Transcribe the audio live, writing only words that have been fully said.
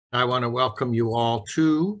I want to welcome you all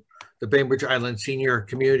to the Bainbridge Island Senior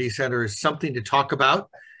Community Center's Something to Talk About,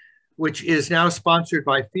 which is now sponsored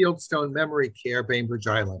by Fieldstone Memory Care, Bainbridge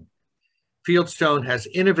Island. Fieldstone has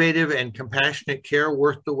innovative and compassionate care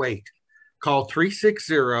worth the wait. Call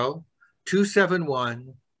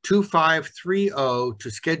 360-271-2530 to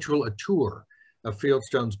schedule a tour of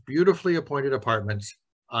Fieldstone's beautifully appointed apartments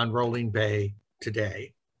on Rolling Bay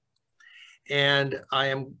today. And I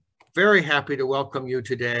am very happy to welcome you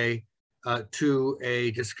today to a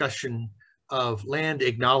discussion of land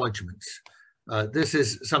acknowledgements. This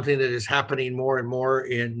is something that is happening more and more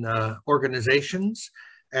in organizations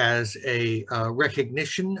as a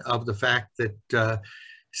recognition of the fact that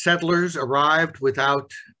settlers arrived without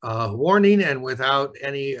warning and without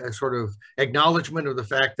any sort of acknowledgement of the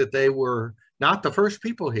fact that they were not the first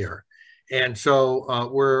people here. And so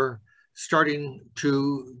we're starting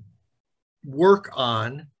to work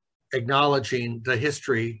on acknowledging the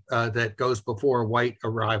history that goes before white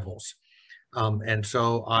arrivals. And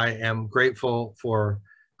so I am grateful for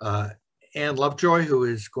Ann Lovejoy, who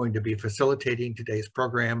is going to be facilitating today's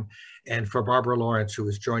program, and for Barbara Lawrence, who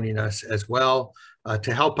is joining us as well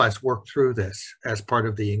to help us work through this as part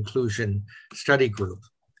of the inclusion study group.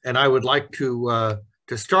 And I would like to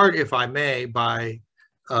start, if I may, by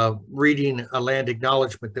reading a land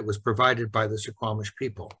acknowledgement that was provided by the Suquamish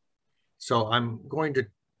people. So I'm going to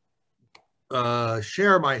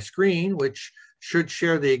share my screen, which should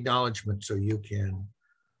share the acknowledgement so you can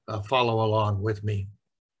follow along with me.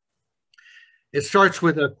 It starts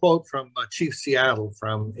with a quote from Chief Seattle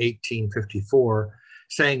from 1854,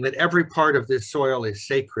 saying that every part of this soil is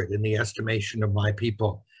sacred in the estimation of my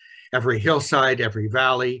people. Every hillside, every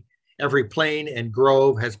valley, every plain and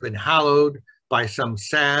grove has been hallowed by some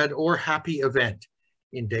sad or happy event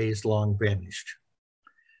in days long vanished.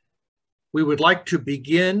 We would like to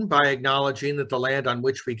begin by acknowledging that the land on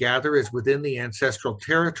which we gather is within the ancestral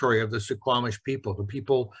territory of the Suquamish people, the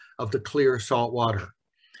people of the clear salt water.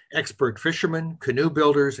 Expert fishermen, canoe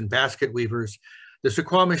builders, and basket weavers, the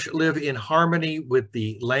Suquamish live in harmony with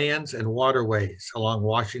the lands and waterways along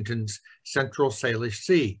Washington's central Salish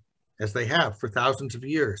Sea, as they have for thousands of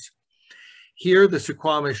years. Here, the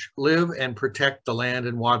Suquamish live and protect the land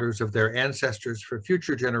and waters of their ancestors for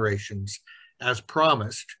future generations, as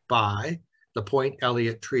promised by the Point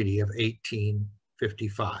Elliott Treaty of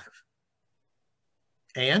 1855.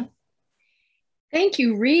 Anne? Thank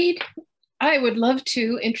you, Reed. I would love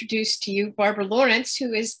to introduce to you Barbara Lawrence,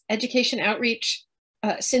 who is Education Outreach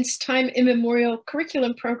since time immemorial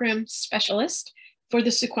Curriculum Program Specialist for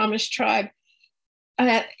the Suquamish Tribe.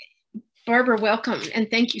 Barbara, welcome,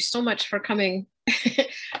 and thank you so much for coming.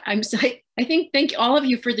 Thank all of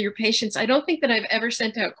you for your patience. I don't think that I've ever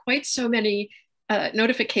sent out quite so many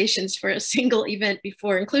notifications for a single event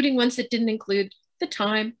before, including ones that didn't include the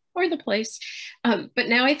time or the place. But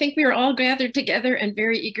now I think we are all gathered together and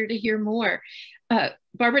very eager to hear more.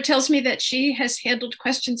 Barbara tells me that she has handled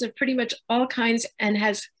questions of pretty much all kinds and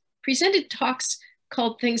has presented talks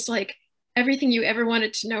called things like everything you ever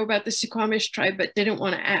wanted to know about the Suquamish tribe but didn't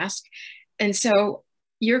want to ask. And so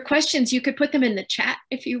your questions, you could put them in the chat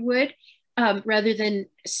if you would, rather than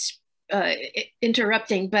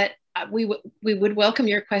interrupting, but we would welcome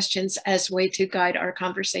your questions as a way to guide our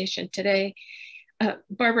conversation today.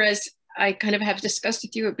 Barbara, as I kind of have discussed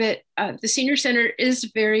with you a bit, the Senior Center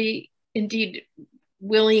is very indeed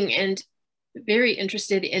willing and very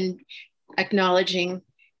interested in acknowledging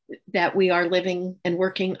that we are living and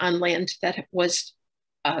working on land that was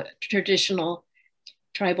traditional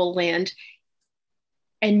tribal land.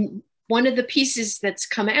 And one of the pieces that's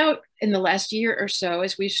come out in the last year or so,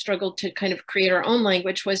 as we've struggled to kind of create our own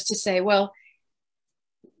language, was to say, well,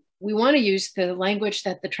 we want to use the language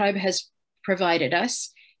that the tribe has provided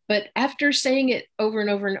us. But after saying it over and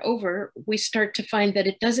over and over, we start to find that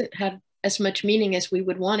it doesn't have as much meaning as we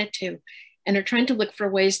would want it to, and are trying to look for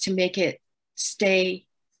ways to make it stay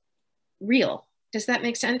real. Does that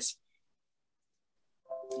make sense?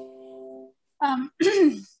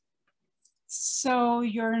 So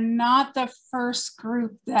you're not the first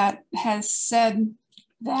group that has said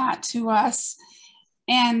that to us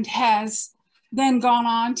and has then gone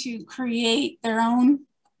on to create their own.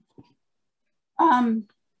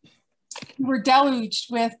 We're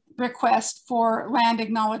deluged with requests for land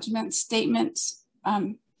acknowledgement statements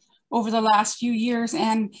over the last few years.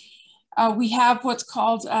 And we have what's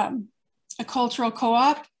called a cultural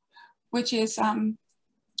co-op, which is a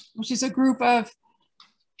group of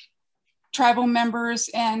tribal members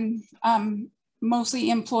and mostly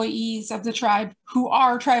employees of the tribe who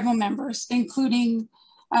are tribal members, including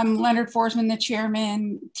Leonard Forsman, the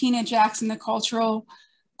chairman, Tina Jackson, the cultural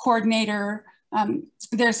coordinator,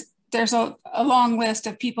 there's a long list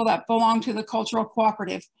of people that belong to the cultural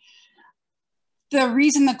cooperative. The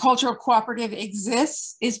reason the cultural cooperative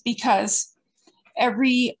exists is because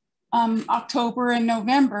every October and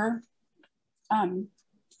November,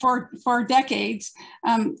 for decades,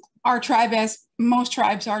 our tribe, as most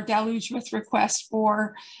tribes, are deluged with requests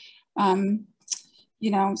for,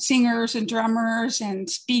 you know, singers and drummers and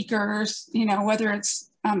speakers, you know, whether it's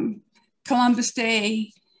Columbus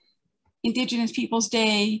Day, Indigenous Peoples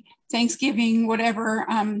Day, Thanksgiving, whatever.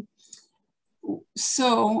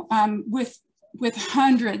 So with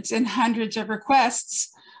hundreds and hundreds of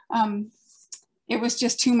requests, it was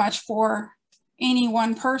just too much for any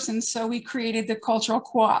one person. So we created the cultural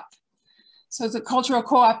co-op. So the cultural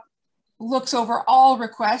co-op looks over all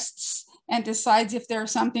requests and decides if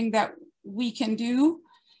there's something that we can do.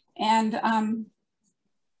 And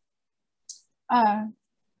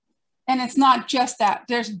it's not just that.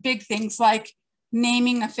 There's big things like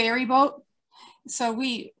naming a ferry boat. So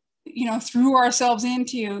we, you know, threw ourselves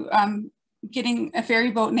into getting a ferry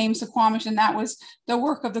boat named Suquamish, and that was the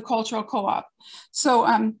work of the cultural co-op. So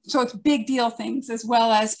so it's big deal things, as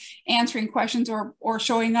well as answering questions or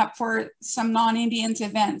showing up for some non-Indians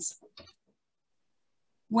events.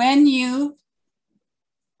 When you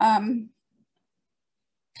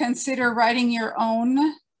consider writing your own,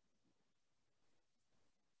 I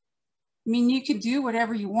mean, you could do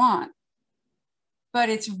whatever you want, but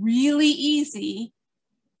it's really easy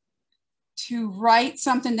to write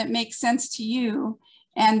something that makes sense to you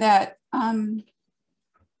and that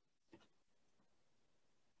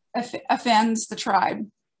offends the tribe.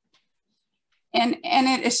 And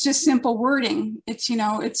it's just simple wording. It's, you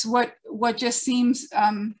know, it's what just seems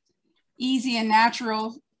easy and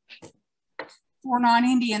natural for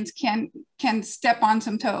non-Indians can step on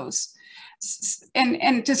some toes.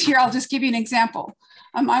 And just here, I'll just give you an example.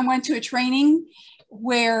 I went to a training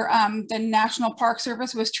where the National Park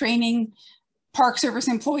Service was training Park Service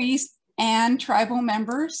employees and tribal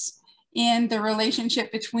members in the relationship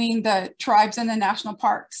between the tribes and the national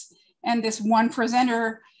parks. And this one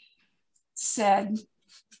presenter said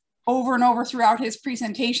over and over throughout his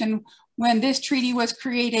presentation, when this treaty was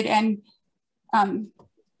created and,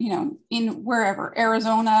 you know, in wherever,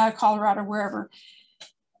 Arizona, Colorado, wherever,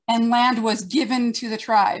 and land was given to the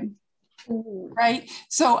tribe, right?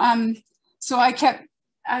 So, so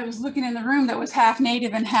I was looking in the room that was half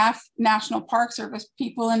Native and half National Park Service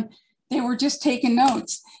people, and they were just taking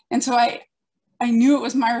notes. And so I knew it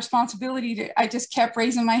was my responsibility I just kept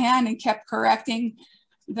raising my hand and kept correcting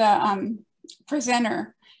the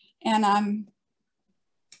presenter. And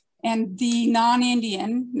the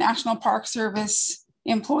non-Indian National Park Service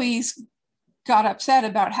employees got upset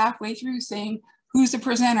about halfway through, saying, "Who's the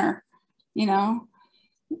presenter? You know,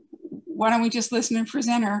 why don't we just listen to the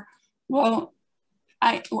presenter?" Well,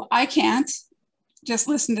 I can't just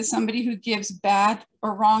listen to somebody who gives bad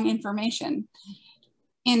or wrong information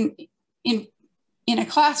in a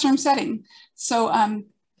classroom setting. So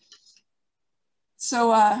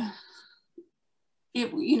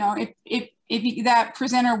you know, if that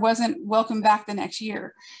presenter wasn't welcome back the next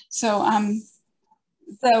year. So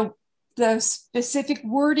the specific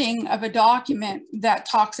wording of a document that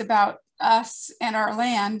talks about us and our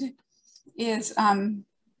land is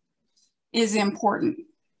important.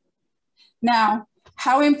 Now,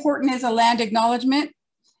 how important is a land acknowledgement?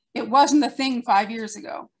 It wasn't a thing 5 years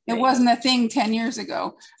ago. It wasn't a thing 10 years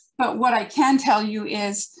ago. But what I can tell you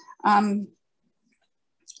is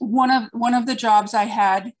one of the jobs I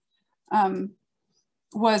had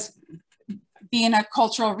was being a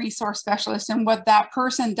cultural resource specialist. And what that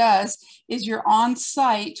person does is you're on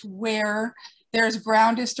site where there's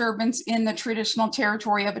ground disturbance in the traditional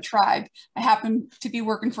territory of a tribe. I happened to be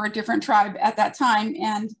working for a different tribe at that time,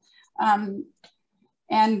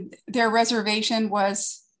 and their reservation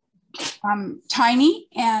was tiny,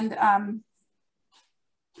 and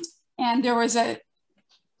there was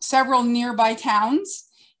several nearby towns,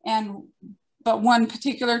 but one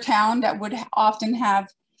particular town that would often have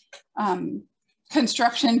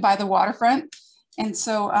construction by the waterfront. And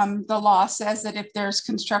so the law says that if there's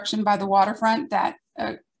construction by the waterfront, that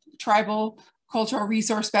a tribal cultural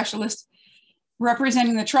resource specialist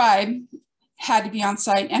representing the tribe had to be on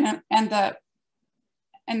site, and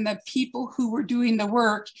the people who were doing the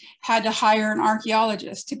work had to hire an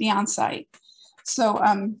archaeologist to be on site. So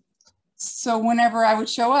so whenever I would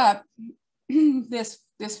show up, this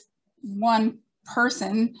one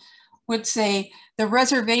person would say, "The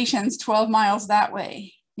reservation's 12 miles that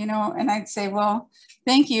way," you know, and I'd say, "Well,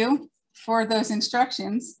 thank you for those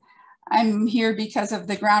instructions. I'm here because of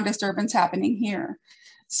the ground disturbance happening here."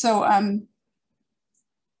 So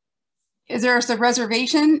there's the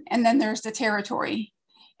reservation and then there's the territory.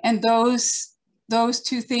 And those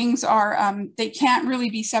two things are, they can't really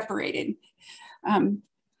be separated.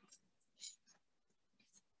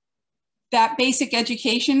 That basic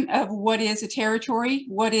education of what is a territory,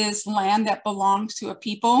 what is land that belongs to a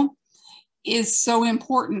people, is so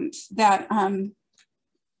important that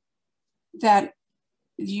that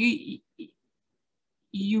you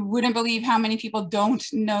wouldn't believe how many people don't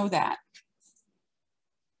know that.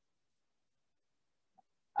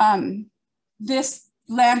 This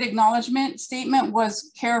land acknowledgement statement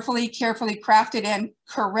was carefully crafted and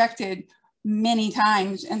corrected many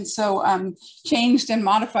times, and so changed and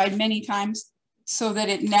modified many times so that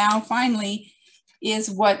it now finally is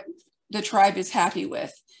what the tribe is happy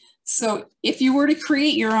with. So if you were to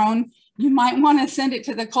create your own, you might want to send it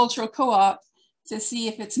to the cultural co-op to see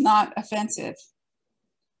if it's not offensive.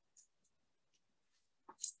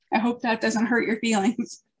 I hope that doesn't hurt your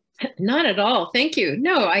feelings. Not at all. Thank you.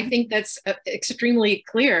 No, I think that's extremely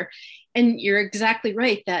clear. And you're exactly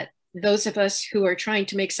right that those of us who are trying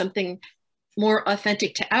to make something more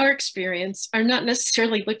authentic to our experience are not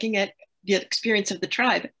necessarily looking at the experience of the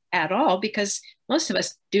tribe at all, because most of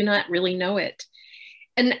us do not really know it.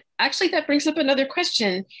 And actually that brings up another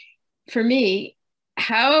question for me.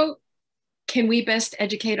 How can we best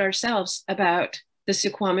educate ourselves about the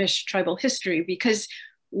Suquamish tribal history? Because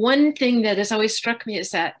one thing that has always struck me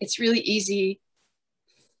is that it's really easy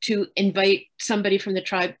to invite somebody from the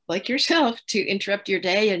tribe like yourself to interrupt your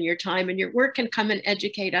day and your time and your work and come and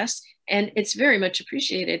educate us. And it's very much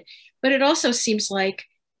appreciated. But it also seems like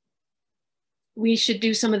we should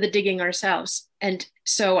do some of the digging ourselves. And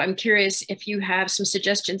so I'm curious if you have some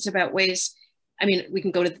suggestions about ways. I mean, we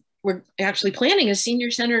can go to, we're actually planning a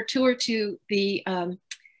senior center tour to the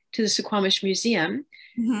Suquamish Museum.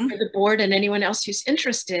 Mm-hmm. For the board and anyone else who's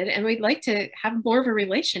interested. And we'd like to have more of a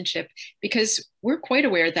relationship, because we're quite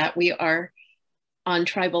aware that we are on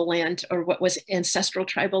tribal land, or what was ancestral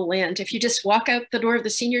tribal land. If you just walk out the door of the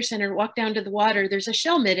senior center, walk down to the water, there's a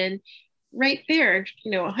shell midden right there,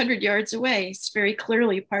 100 yards away. It's very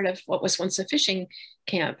clearly part of what was once a fishing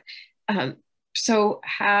camp. So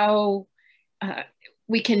how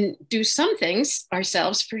we can do some things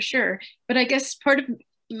ourselves for sure. But I guess part of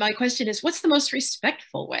my question is, what's the most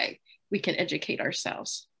respectful way we can educate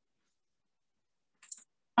ourselves?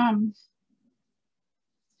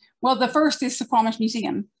 Well, the first is Suquamish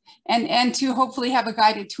Museum, and to hopefully have a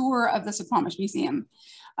guided tour of the Suquamish Museum,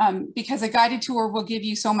 because a guided tour will give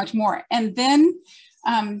you so much more. And then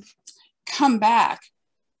come back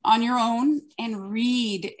on your own and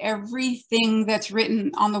read everything that's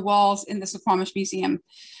written on the walls in the Suquamish Museum.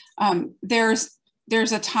 There's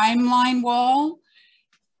a timeline wall.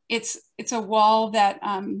 It's a wall that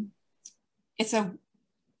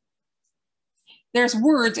there's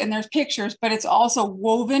words and there's pictures, but it's also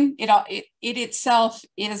woven. It itself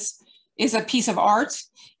is a piece of art,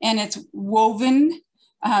 and it's woven.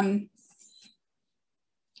 I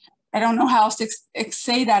don't know how else to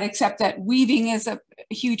say that, except that weaving is a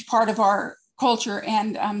huge part of our culture.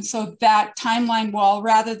 And so that timeline wall,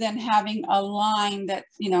 rather than having a line that,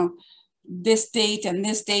 this date and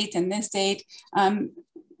this date and this date,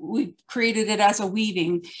 we created it as a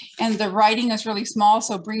weaving, and the writing is really small.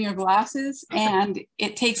 So bring your glasses, and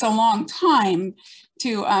it takes a long time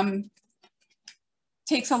to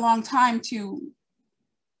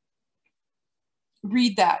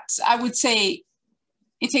read that. So I would say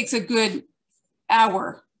it takes a good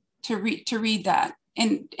hour to read that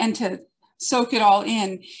and to soak it all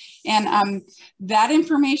in. And that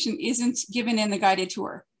information isn't given in the guided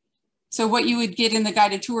tour. So what you would get in the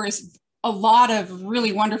guided tour is a lot of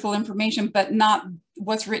really wonderful information, but not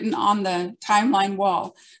what's written on the timeline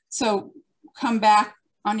wall. So come back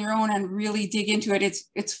on your own and really dig into it.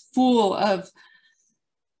 It's full of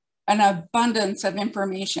an abundance of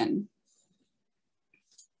information.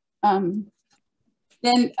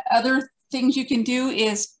 Then other things you can do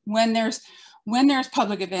is when there's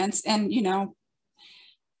public events, and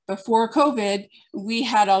before COVID, we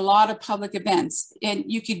had a lot of public events, and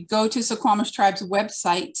you could go to Suquamish Tribe's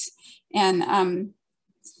website and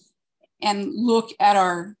look at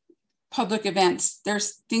our public events.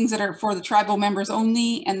 There's things that are for the tribal members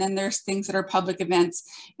only, and then there's things that are public events.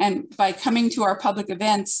 And by coming to our public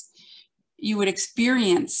events, you would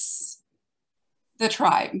experience the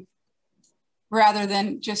tribe rather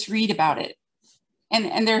than just read about it.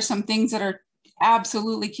 And there's some things that are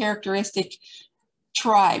absolutely characteristic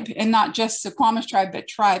tribe, and not just Suquamish Tribe, but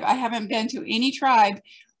tribe. I haven't been to any tribe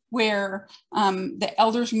where the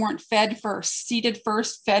elders weren't fed first, seated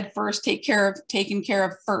first, fed first, taken care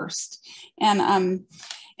of first. And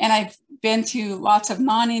and I've been to lots of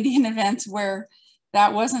non-Indian events where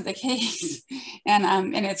that wasn't the case.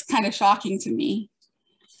 And it's kind of shocking to me.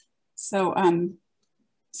 So,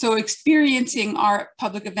 so experiencing our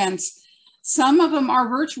public events, some of them are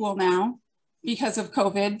virtual now because of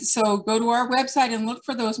COVID. So go to our website and look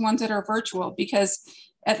for those ones that are virtual, because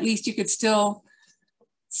at least you could still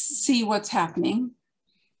see what's happening.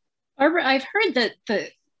 Barbara, I've heard that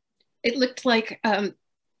it looked like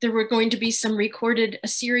there were going to be a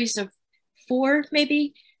series of 4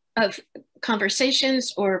 maybe of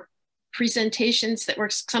conversations or presentations that were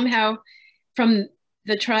somehow from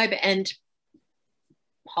the tribe and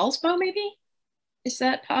Hallsbow, maybe? Is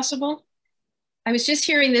that possible? I was just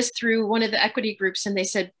hearing this through one of the equity groups, and they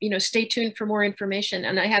said, you know, stay tuned for more information,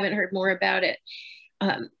 and I haven't heard more about it.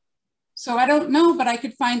 So I don't know, but I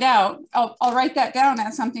could find out. I'll write that down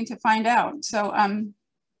as something to find out. So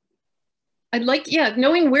I'd like, yeah,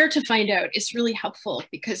 knowing where to find out is really helpful,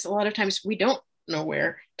 because a lot of times we don't know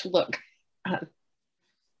where to look.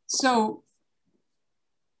 So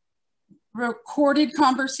recorded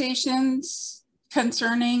conversations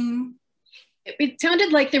concerning? It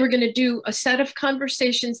sounded like they were going to do a set of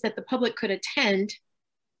conversations that the public could attend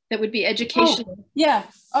that would be educational. Oh, yeah,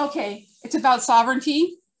 okay. It's about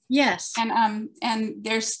sovereignty. Yes. And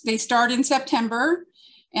they start in September,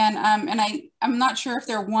 and I'm not sure if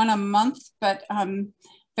they're one a month, but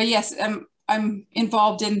yes, I'm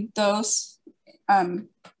involved in those.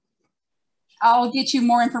 I'll get you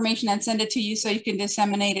more information and send it to you so you can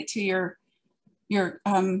disseminate it to your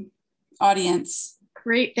audience.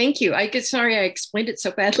 Great, thank you. Sorry I explained it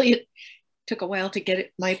so badly. It took a while to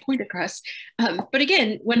get my point across. But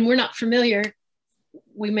again, when we're not familiar,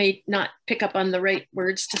 we may not pick up on the right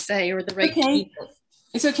words to say or the right. Okay,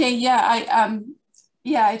 it's okay.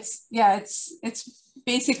 Yeah, it's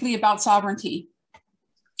basically about sovereignty,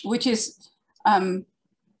 which is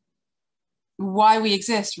why we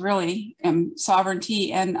exist, really.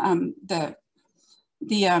 Sovereignty and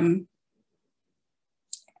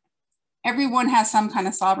everyone has some kind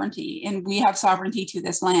of sovereignty, and we have sovereignty to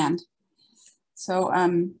this land. So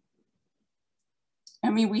I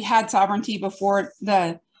mean, we had sovereignty before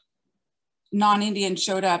the non-Indians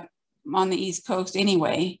showed up on the East Coast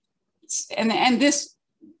anyway. And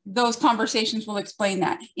those conversations will explain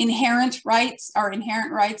that. Inherent rights are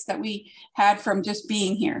inherent rights that we had from just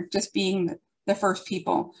being here, just being the first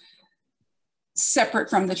people, separate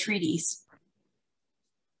from the treaties.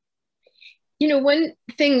 You know, one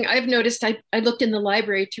thing I've noticed, I looked in the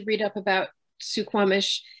library to read up about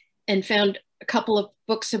Suquamish and found a couple of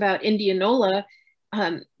books about Indianola,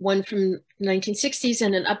 one from the 1960s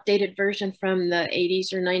and an updated version from the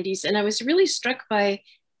 80s or 90s. And I was really struck by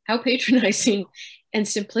how patronizing and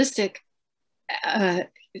simplistic,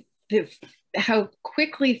 how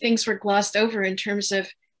quickly things were glossed over in terms of,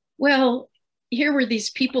 well, here were these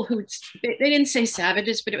people who, they didn't say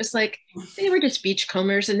savages, but it was like, they were just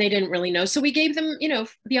beachcombers and they didn't really know. So we gave them, you know,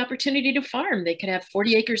 the opportunity to farm. They could have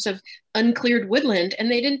 40 acres of uncleared woodland, and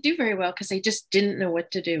they didn't do very well because they just didn't know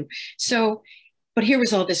what to do. So, but here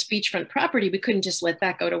was all this beachfront property. We couldn't just let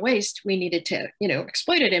that go to waste. We needed to, you know,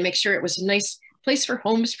 exploit it and make sure it was a nice place for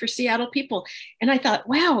homes for Seattle people. And I thought,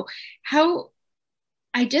 wow, how,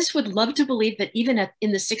 I just would love to believe that even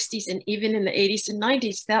in the 60s and even in the 80s and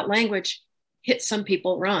 90s, that language hit some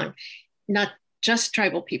people wrong, not just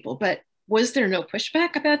tribal people, but was there no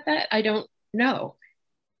pushback about that? I don't know.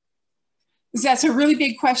 That's a really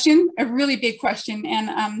big question, a really big question.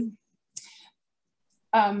 And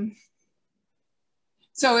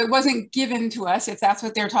so it wasn't given to us, if that's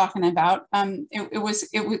what they're talking about.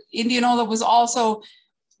 Indianola was also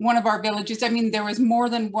one of our villages. I mean, there was more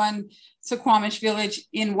than one Suquamish village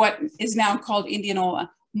in what is now called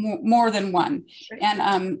Indianola. More than one. Right.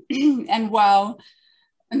 And while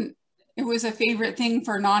it was a favorite thing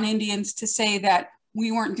for non-Indians to say that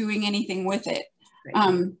we weren't doing anything with it,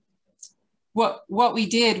 right. What we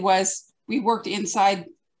did was we worked inside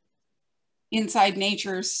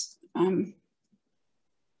nature's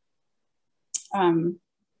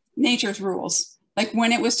rules. Like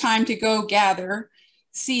when it was time to go gather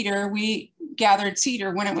cedar, we gathered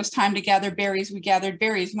cedar. When it was time to gather berries, we gathered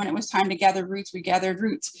berries. When it was time to gather roots, we gathered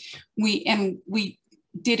roots. We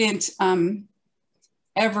didn't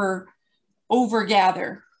ever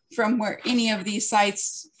overgather from where any of these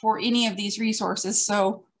sites for any of these resources.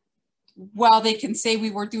 So while they can say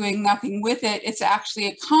we were doing nothing with it, it's actually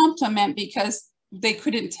a compliment because they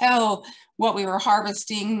couldn't tell what we were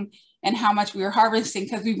harvesting and how much we were harvesting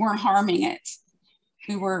because we weren't harming it.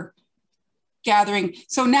 We were gathering.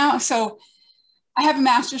 So I have a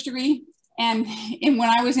master's degree, and when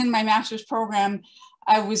I was in my master's program,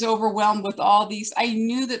 I was overwhelmed with all these. I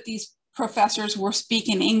knew that these professors were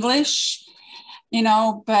speaking English, you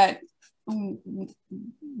know, but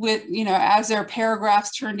with, you know, as their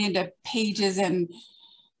paragraphs turned into pages and,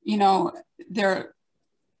 you know, their,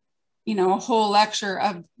 you know, a whole lecture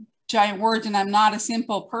of giant words, and I'm not a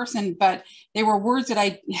simple person, but they were words that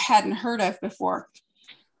I hadn't heard of before.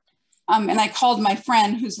 And I called my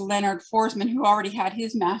friend, who's Leonard Forsman, who already had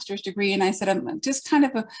his master's degree. And I said, I'm just kind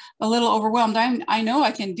of a little overwhelmed. I know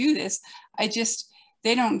I can do this.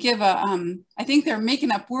 They don't give I think they're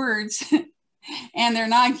making up words and they're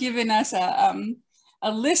not giving us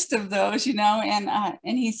a list of those, you know.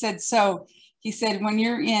 And he said, when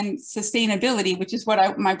you're in sustainability, which is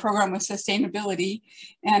what my program was, sustainability.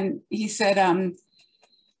 And he said,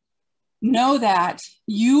 know that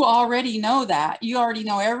you already know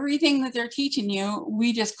everything that they're teaching you.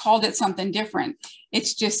 We just called it something different.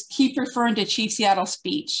 It's just keep referring to Chief Seattle's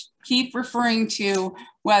speech. Keep referring to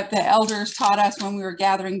what the elders taught us when we were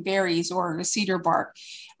gathering berries or cedar bark.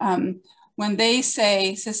 When they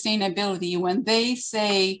say sustainability, when they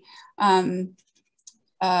say,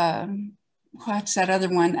 what's that other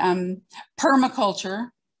one?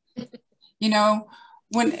 Permaculture, you know,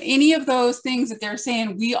 when any of those things that they're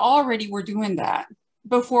saying, we already were doing that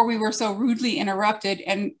before we were so rudely interrupted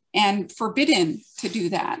and forbidden to do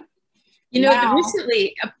that. You know,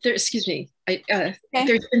 recently, excuse me, okay.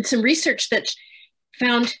 There's been some research that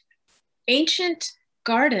found ancient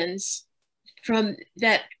gardens from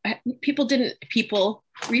that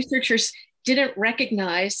researchers didn't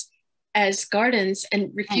recognize as gardens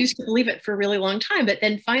and refused to believe it for a really long time, but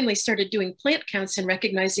then finally started doing plant counts and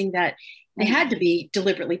recognizing that they had to be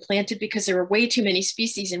deliberately planted because there were way too many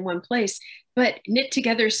species in one place, but knit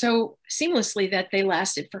together so seamlessly that they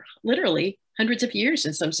lasted for literally hundreds of years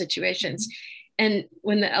in some situations. And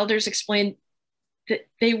when the elders explained that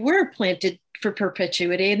they were planted for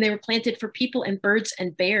perpetuity and they were planted for people and birds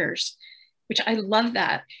and bears, which I love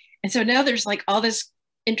that. And so now there's like all this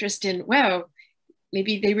interest in, wow,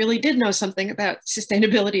 maybe they really did know something about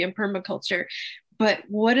sustainability and permaculture. But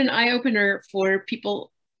what an eye-opener for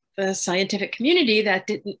people, the scientific community, that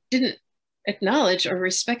didn't acknowledge or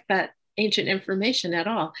respect that ancient information at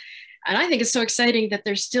all. And I think it's so exciting that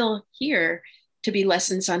they're still here to be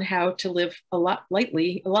lessons on how to live a lot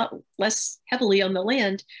lightly, a lot less heavily on the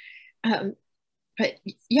land. But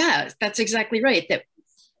yeah, that's exactly right. That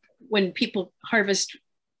when people harvest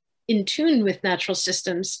in tune with natural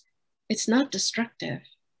systems, it's not destructive.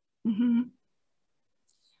 Mm-hmm.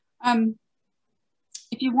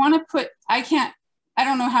 If you want to put, I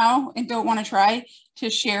don't know how and don't want to try to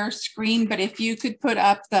share screen, but if you could put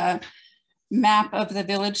up the map of the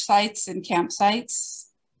village sites and campsites,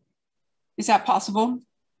 is that possible?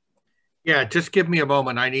 Yeah, just give me a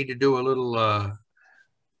moment. I need to do a little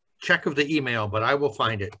check of the email, but I will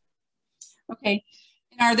find it. Okay.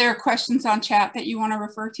 And are there questions on chat that you want to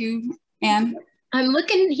refer to, Anne? I'm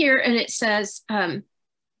looking here and it says,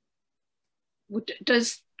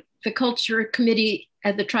 does the culture committee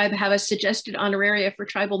at the tribe have a suggested honoraria for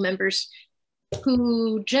tribal members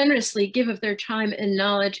who generously give of their time and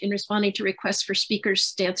knowledge in responding to requests for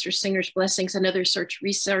speakers, dancers, singers, blessings, and other such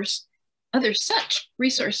resource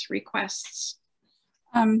requests?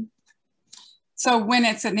 So when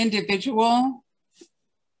it's an individual,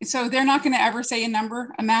 so they're not going to ever say a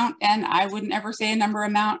number amount, and I wouldn't ever say a number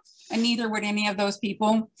amount, and neither would any of those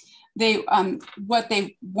people. They what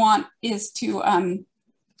they want is to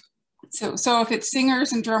so if it's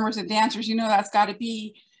singers and drummers and dancers, you know, that's got to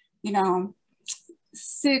be, you know,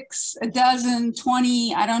 6, a dozen,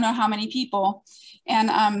 20, I don't know how many people.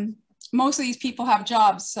 And most of these people have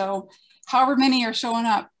jobs. So however many are showing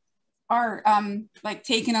up are like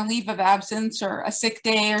taking a leave of absence or a sick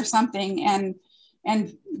day or something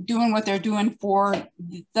and doing what they're doing for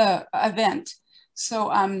the event.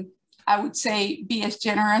 So I would say be as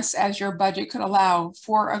generous as your budget could allow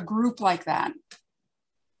for a group like that.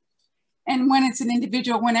 And when it's an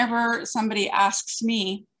individual, whenever somebody asks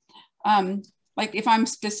me, like if I'm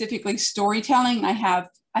specifically storytelling, I have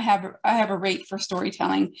a rate for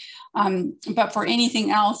storytelling. But for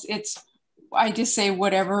anything else, I just say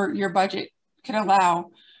whatever your budget can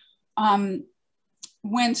allow.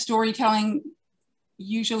 When storytelling,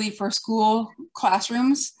 usually for school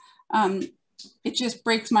classrooms, it just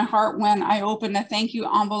breaks my heart when I open a thank you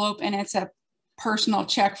envelope and it's a personal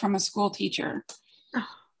check from a school teacher. Oh.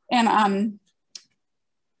 And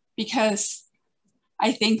because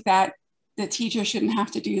I think that the teacher shouldn't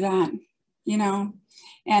have to do that, you know,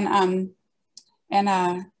 and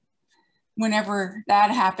whenever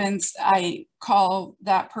that happens, I call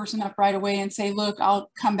that person up right away and say, look,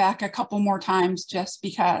 I'll come back a couple more times just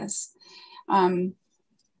because.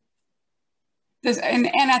 and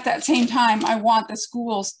at that same time, I want the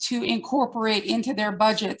schools to incorporate into their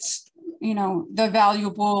budgets, you know, the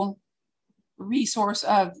valuable resource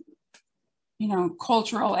of, you know,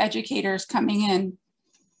 cultural educators coming in.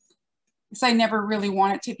 Because I never really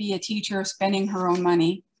want it to be a teacher spending her own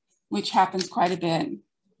money, which happens quite a bit.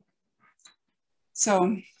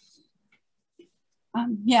 So,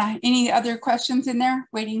 yeah, any other questions in there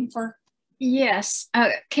waiting for? Yes.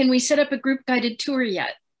 Can we set up a group guided tour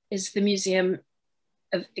yet? Is the museum,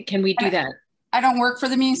 can we do that? I don't work for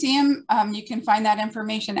the museum. You can find that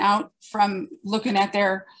information out from looking at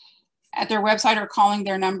their website or calling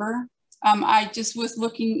their number. I just was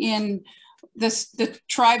looking in this, the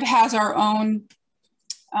tribe has our own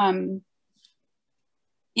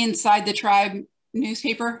inside the tribe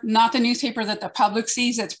newspaper, not the newspaper that the public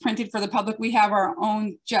sees that's printed for the public. We have our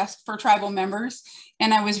own just for tribal members.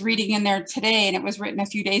 And I was reading in there today, and it was written a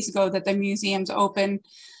few days ago that the museum's open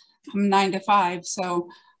from 9 to 5. So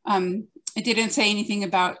it didn't say anything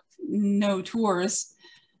about no tours.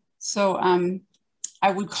 So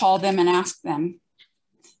I would call them and ask them,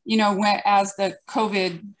 you know, as the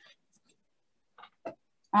COVID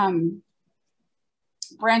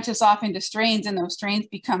branches off into strains and those strains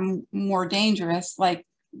become more dangerous, like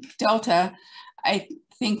Delta, I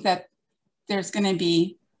think that there's going to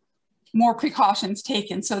be more precautions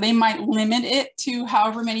taken. So they might limit it to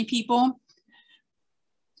however many people,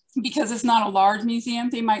 because it's not a large museum,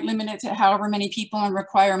 they might limit it to however many people and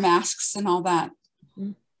require masks and all that.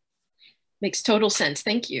 Mm-hmm. Makes total sense.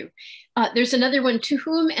 Thank you. There's another one. To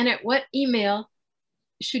whom and at what email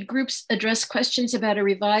should groups address questions about a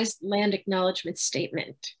revised land acknowledgement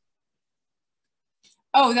statement?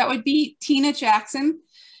 Oh, that would be Tina Jackson.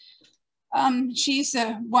 She's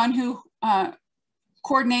the one who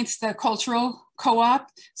coordinates the cultural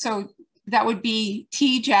co-op. So that would be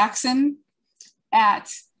tjackson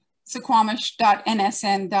at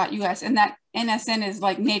suquamish.nsn.us. And that NSN is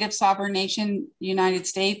like Native Sovereign Nation United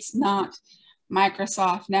States, not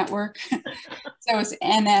Microsoft Network. So it's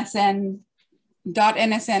nsn.nsn.us.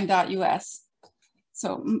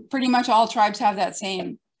 So pretty much all tribes have that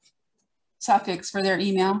same suffix for their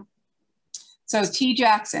email. So T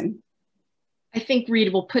Jackson. I think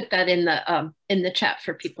Reed will put that in the chat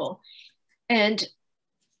for people. And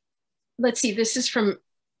let's see, this is from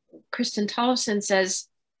Kristen Tollefson, says,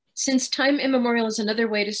 since time immemorial is another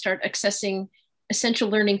way to start accessing essential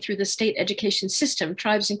learning through the state education system,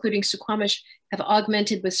 tribes, including Suquamish, have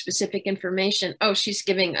augmented with specific information. Oh, she's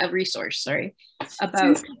giving a resource, sorry,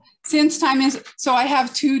 about. Since time is, so I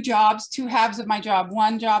have two jobs, two halves of my job.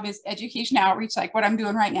 One job is education outreach, like what I'm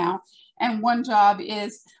doing right now. And one job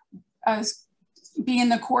is being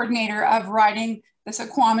the coordinator of writing the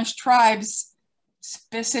Suquamish Tribe's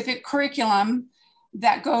specific curriculum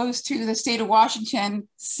that goes to the state of Washington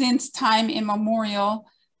since time immemorial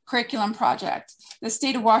curriculum project. The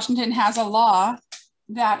state of Washington has a law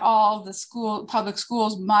that all the public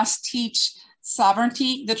schools must teach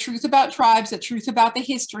sovereignty, the truth about tribes, the truth about the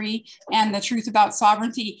history, and the truth about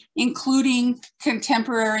sovereignty, including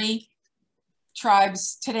contemporary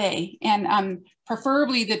tribes today, and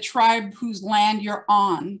preferably the tribe whose land you're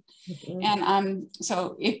on. Mm-hmm. And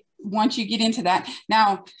so once you get into that,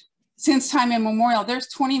 now, since time immemorial, there's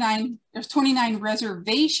 29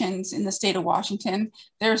 reservations in the state of Washington.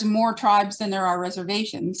 There's more tribes than there are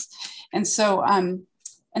reservations. And so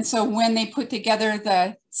when they put together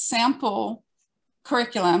the sample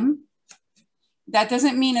curriculum, that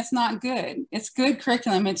doesn't mean it's not good. It's good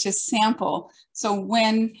curriculum, it's just sample. So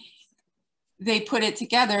when they put it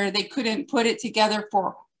together, they couldn't put it together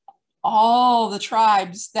for all the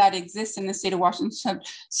tribes that exist in the state of Washington.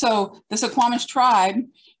 So the Suquamish Tribe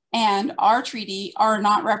and our treaty are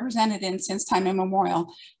not represented in since time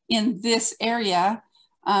immemorial. In this area,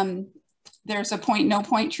 there's a point-no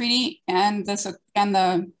point treaty and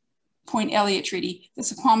the Point Elliott Treaty. The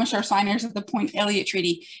Suquamish are signers of the Point Elliott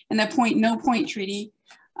Treaty, and the point-no point treaty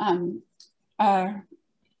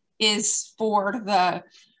is for the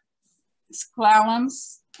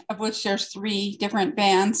Sklalams, of which there's 3 different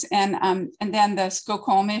bands, and then the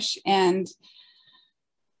Suquamish and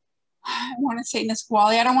I want to say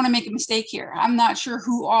Nisqually. I don't want to make a mistake here. I'm not sure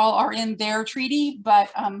who all are in their treaty, but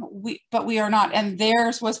we are not, and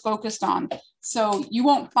theirs was focused on. So you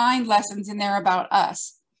won't find lessons in there about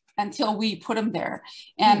us until we put them there.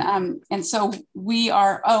 And so we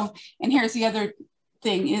are, oh, and here's the other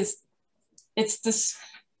thing is, it's this,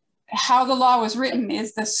 how the law was written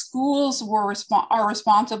is the schools are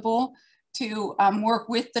responsible to work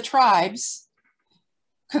with the tribes,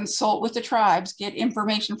 consult with the tribes, get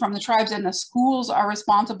information from the tribes, and the schools are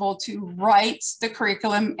responsible to write the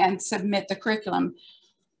curriculum and submit the curriculum.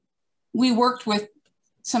 we worked with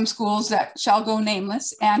some schools that shall go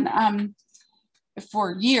nameless, and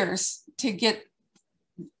for years to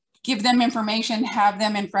give them information, have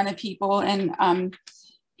them in front of people, and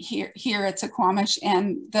here at Suquamish,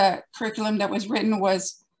 and the curriculum that was written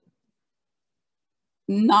was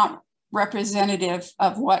not representative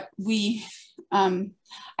of what we,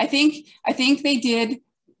 I think they did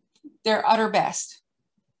their utter best.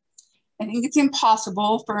 I think it's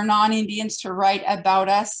impossible for non-Indians to write about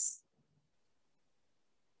us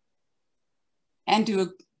and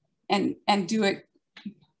do it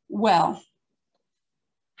well.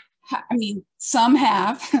 I mean, some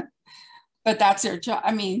have, but that's their job.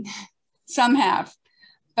 I mean, some have,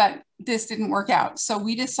 but this didn't work out. So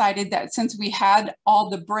we decided that since we had all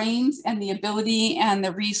the brains and the ability and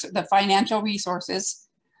the financial resources,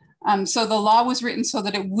 so the law was written so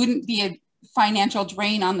that it wouldn't be a financial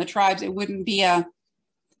drain on the tribes. It wouldn't be a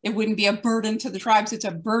burden to the tribes. It's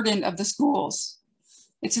a burden of the schools.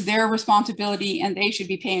 It's their responsibility and they should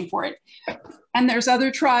be paying for it. And there's other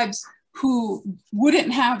tribes who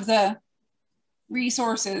wouldn't have the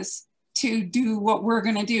resources to do what we're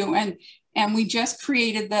going to do. And we just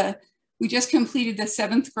completed the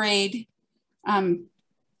 7th grade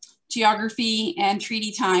geography and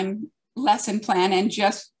treaty time lesson plan and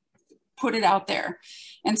just put it out there.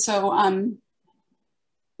 And so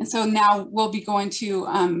now we'll be going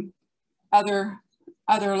to other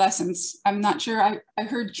lessons. I'm not sure. I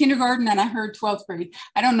heard kindergarten and I heard 12th grade.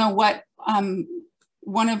 I don't know what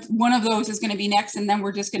one of those is going to be next, and then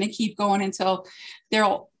we're just going to keep going until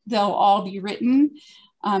they'll all be written,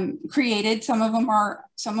 created. Some of them are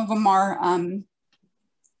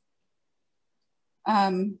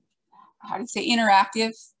how to say,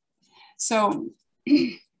 interactive. So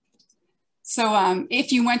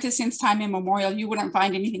if you went to Since Time Immemorial, you wouldn't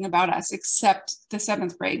find anything about us except the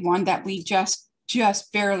 7th grade one that we just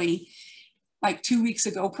barely, like 2 weeks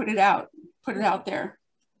ago, put it out there.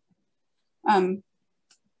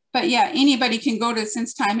 But yeah, anybody can go to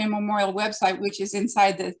Since Time Immemorial website, which is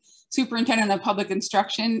inside the Superintendent of Public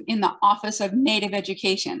Instruction in the Office of Native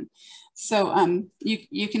Education. So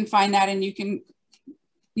you can find that, and you can,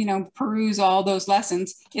 peruse all those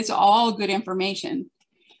lessons. It's all good information.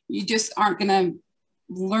 You just aren't going to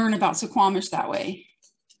learn about Suquamish that way.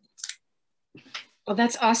 Well,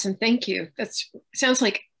 that's awesome. Thank you. Sounds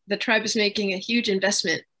like the tribe is making a huge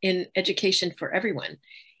investment in education for everyone.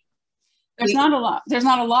 There's not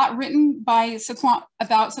a lot written by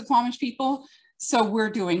about Suquamish people, so we're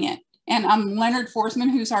doing it. And Leonard Forsman,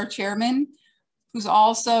 who's our chairman, who's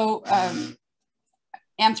also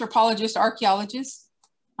anthropologist, archaeologist,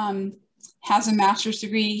 has a master's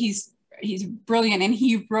degree. He's brilliant, and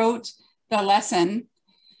he wrote the lesson.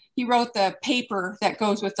 He wrote the paper that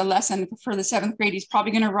goes with the lesson for the 7th grade. He's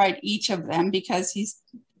probably going to write each of them because he's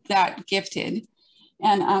that gifted.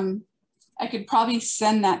 And I could probably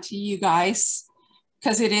send that to you guys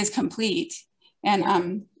because it is complete.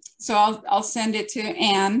 And so I'll send it to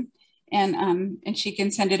Anne, and she can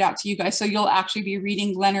send it out to you guys. So you'll actually be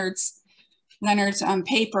reading Leonard's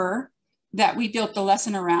paper that we built the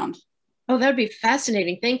lesson around. Oh, that would be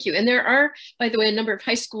fascinating. Thank you. And there are, by the way, a number of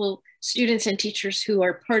high school students and teachers who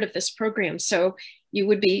are part of this program. So it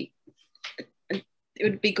would be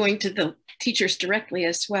going to the teachers directly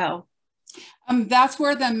as well. That's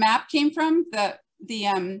where the map came from. The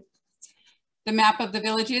map of the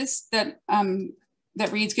villages that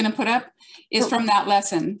Reed's going to put up is from that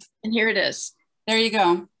lesson. And here it is. There you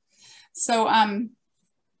go. So I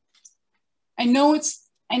know it's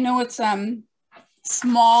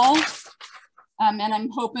small, and I'm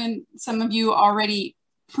hoping some of you already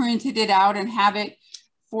printed it out and have it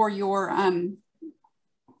for your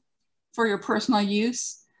personal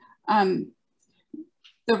use.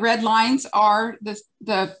 The red lines are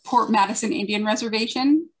the Port Madison Indian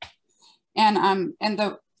Reservation,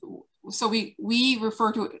 so we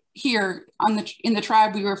refer to it here in the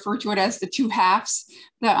tribe. We refer to it as the two halves,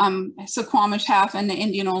 the Suquamish half and the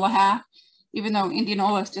Indianola half, even though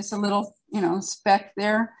Indianola is just a little speck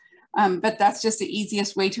there, but that's just the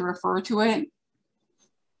easiest way to refer to it.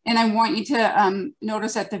 And I want you to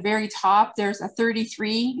notice at the very top there's a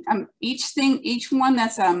 33. Each one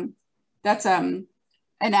that's an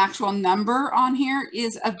actual number on here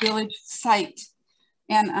is a village site,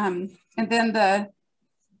 and then the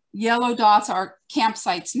yellow dots are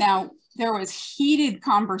campsites. Now there was heated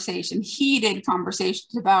conversations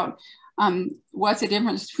about what's the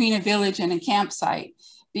difference between a village and a campsite,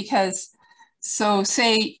 because so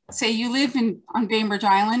say you live on Bainbridge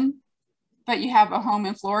Island, but you have a home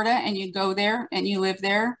in Florida and you go there and you live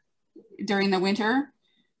there during the winter.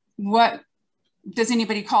 What does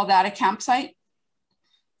anybody call that? A campsite?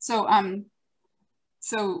 So,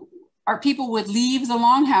 so our people would leave the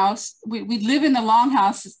longhouse. We'd live in the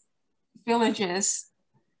longhouse villages,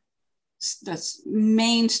 this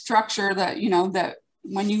main structure that, you know, that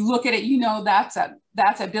when you look at it, you know, that's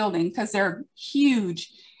a building because they're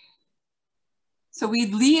huge. So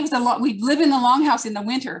we'd we'd live in the longhouse in the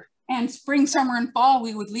winter, and spring, summer, and fall,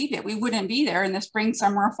 we would leave it. We wouldn't be there in the spring,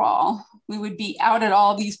 summer, or fall. We would be out at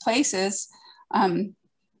all these places,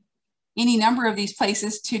 any number of these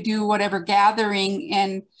places, to do whatever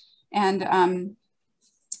gathering and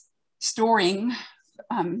storing,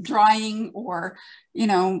 drying, or, you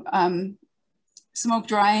know, smoke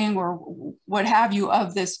drying, or what have you,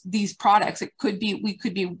 of these products. It could be, we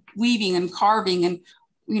could be weaving and carving, and,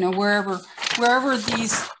 you know, wherever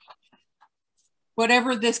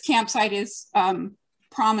whatever this campsite is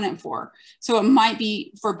prominent for. So it might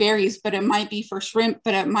be for berries, but it might be for shrimp,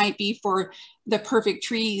 but it might be for the perfect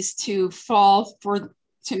trees to fall for,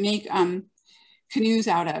 to make canoes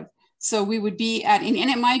out of. So we would be at, and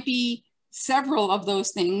it might be several of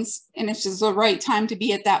those things, and it's just the right time to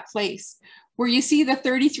be at that place. Where you see the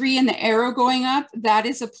 33 and the arrow going up, that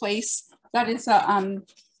is a place, that is a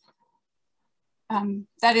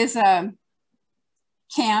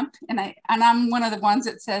camp, and I'm one of the ones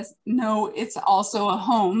that says no, it's also a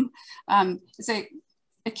home. It's a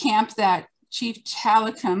camp that Chief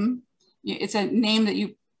Tjackson, it's a name that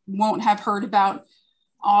you won't have heard about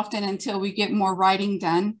often until we get more writing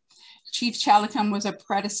done. Chief Tjackson was a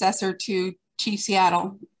predecessor to Chief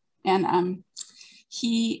Seattle, and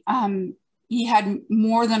he had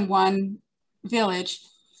more than one village,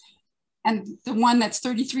 and the one that's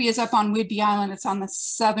 33 is up on Whidbey Island. It's on the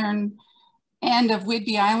southern end of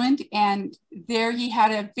Whidbey Island, and there he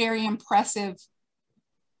had a very impressive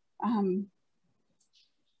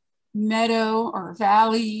meadow or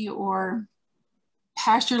valley or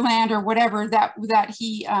pasture land or whatever that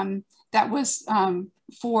was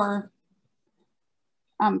for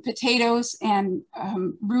potatoes and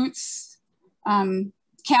roots,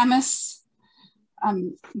 camas.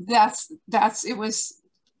 That's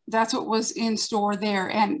what was in store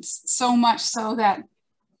there, and so much so that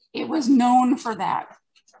it was known for that.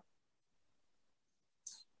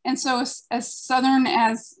 And so as southern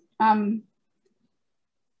as,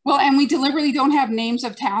 well, and we deliberately don't have names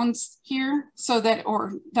of towns here, so that,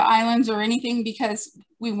 or the islands or anything, because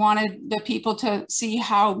we wanted the people to see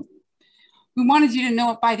how, we wanted you to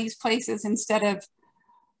know it by these places instead of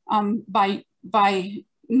by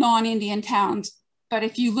non-Indian towns. But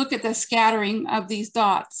if you look at the scattering of these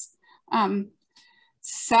dots,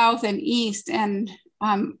 south and east, and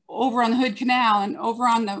over on the Hood Canal, and over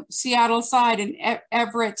on the Seattle side, and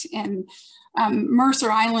Everett, and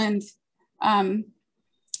Mercer Island,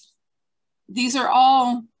 these are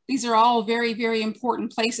all very, very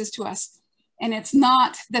important places to us. And it's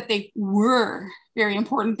not that they were very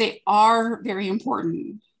important, they are very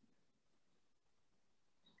important.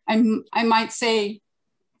 I might say,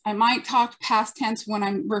 I might talk past tense when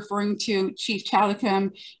I'm referring to Chief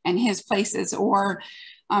Tjackson and his places, or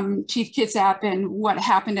Chief Kitsap and what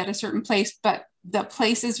happened at a certain place, but the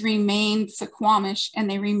places remain Suquamish, and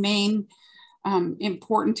they remain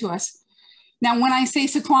important to us. Now, when I say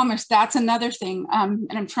Suquamish, that's another thing, and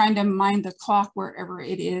I'm trying to mind the clock wherever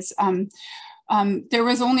it is. There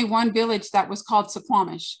was only one village that was called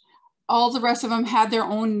Suquamish. All the rest of them had their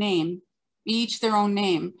own name, each their own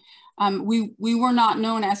name. We were not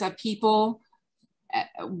known as a people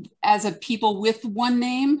with one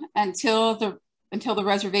name until the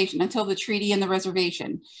reservation, until the treaty and the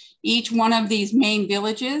reservation. Each one of these main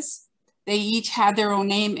villages, they each had their own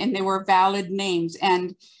name, and they were valid names.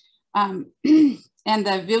 And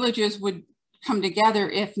the villages would come together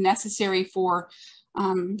if necessary for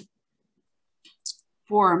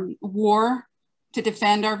war, to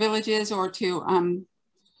defend our villages, or to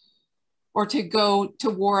go to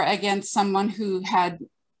war against someone who had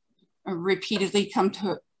repeatedly come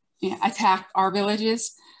to attack our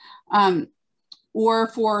villages, or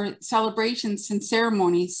for celebrations and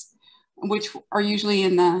ceremonies, which are usually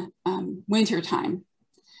in the winter time.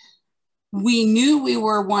 We knew we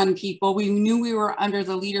were one people. We knew we were under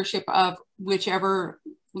the leadership of whichever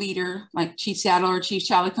leader, like Chief Seattle or Chief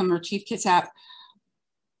Tjackson or Chief Kitsap,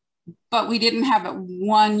 but we didn't have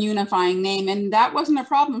one unifying name, and that wasn't a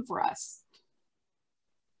problem for us.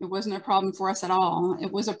 It wasn't a problem for us at all.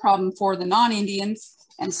 It was a problem for the non-Indians,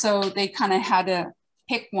 and so they kind of had to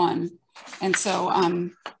pick one. And so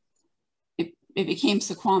it became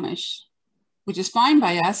Suquamish, which is fine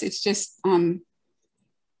by us. It's just,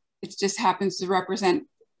 it just happens to represent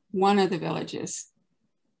one of the villages.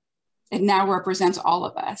 It now represents all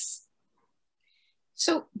of us.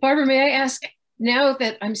 So Barbara, may I ask, now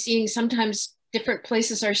that I'm seeing sometimes different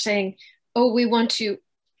places are saying, oh, we want to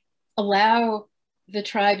allow the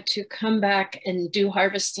tribe to come back and do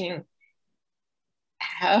harvesting.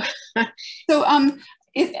 How? So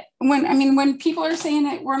when people are saying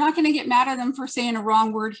it, we're not going to get mad at them for saying a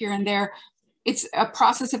wrong word here and there. It's a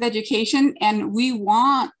process of education, and we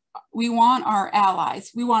want our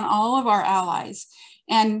allies. We want all of our allies,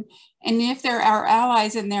 and if they're our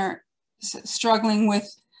allies and they're struggling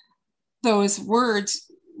with those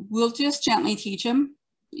words, we'll just gently teach them.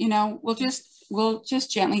 You know, we'll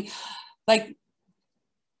just gently, like,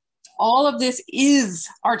 all of this is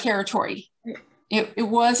our territory. It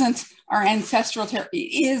wasn't our ancestral territory,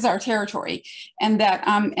 it is our territory. And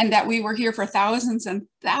that we were here for thousands and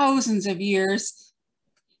thousands of years.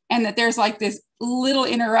 And that there's like this little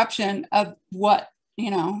interruption of what,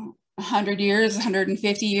 100 years,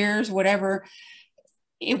 150 years, whatever.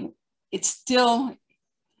 It's still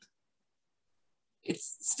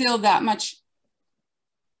that much,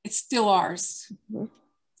 it's still ours.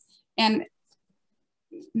 And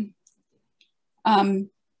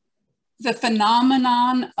the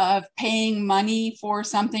phenomenon of paying money for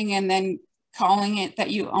something and then calling it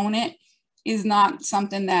that you own it is not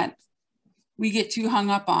something that we get too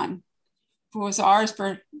hung up on. If it was ours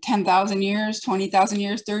for 10,000 years, 20,000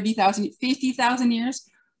 years, 30,000, 50,000 years,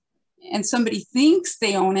 and somebody thinks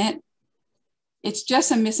they own it, it's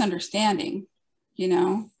just a misunderstanding,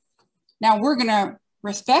 Now we're gonna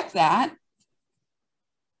respect that,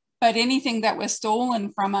 but anything that was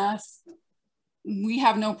stolen from us, we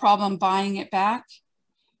have no problem buying it back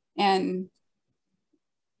and,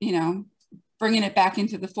 bringing it back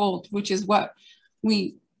into the fold, which is what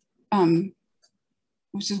we're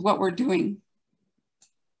doing.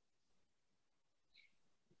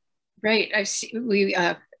 Right. I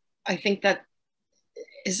think that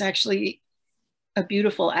is actually a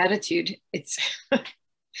beautiful attitude. It's I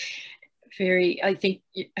think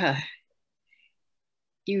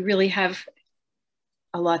you really have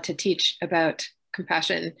a lot to teach about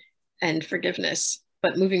compassion and forgiveness,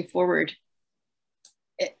 but moving forward,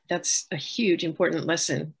 that's a huge, important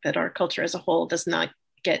lesson that our culture as a whole does not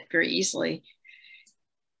get very easily.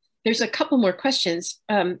 There's a couple more questions.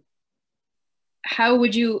 How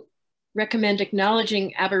would you recommend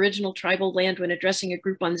acknowledging Aboriginal tribal land when addressing a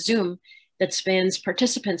group on Zoom that spans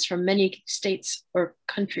participants from many states or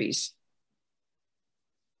countries?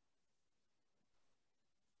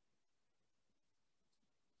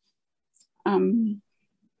 I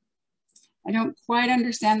don't quite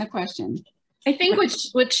understand the question. I think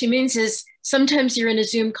what she means is sometimes you're in a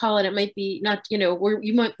Zoom call and it might be not,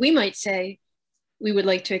 we might say we would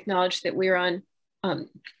like to acknowledge that we're on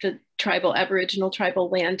the Aboriginal tribal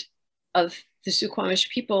land of the Suquamish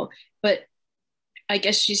people, but I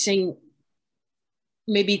guess she's saying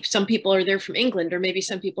maybe some people are there from England, or maybe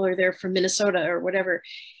some people are there from Minnesota or whatever,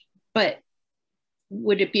 but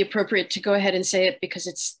would it be appropriate to go ahead and say it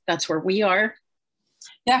because that's where we are?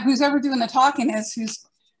 Yeah, who's ever doing the talking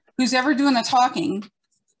who's ever doing the talking,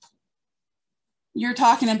 you're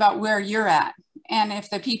talking about where you're at. And if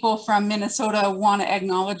the people from Minnesota want to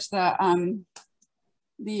acknowledge the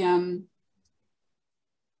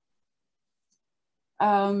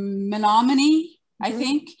Menominee, I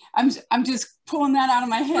think, I'm just pulling that out of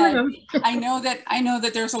my head. I know that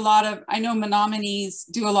there's I know Menominees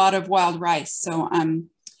do a lot of wild rice. So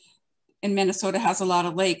and Minnesota has a lot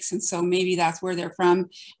of lakes, and so maybe that's where they're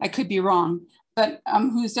from. I could be wrong, but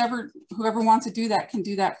whoever wants to do that can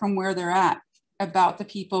do that from where they're at, about the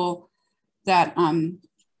people that are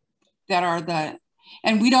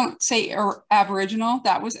and we don't say Aboriginal.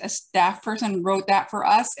 That was a staff person wrote that for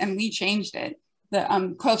us, and we changed it.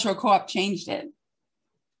 The cultural co-op changed it.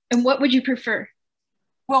 And what would you prefer?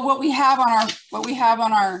 Well, what we have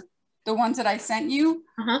on our the ones that I sent you,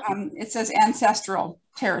 it says ancestral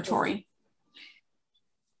territory.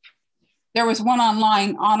 There was one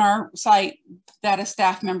online on our site that a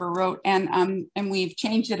staff member wrote, and we've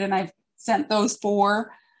changed it, and I've sent those 4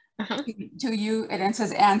 to you, and it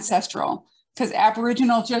says ancestral, because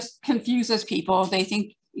Aboriginal just confuses people. They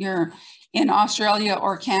think you're in Australia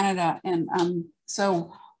or Canada, and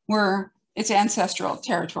so it's ancestral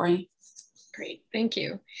territory. Great, thank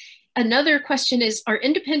you. Another question is, are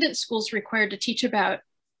independent schools required to teach about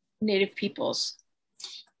Native peoples?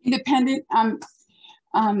 Independent, and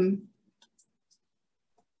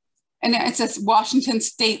it says Washington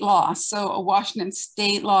state law. So a Washington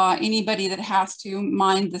state law, anybody that has to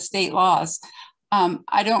mind the state laws.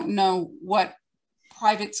 I don't know what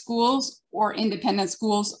private schools or independent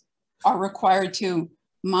schools are required to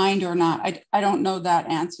mind or not. I don't know that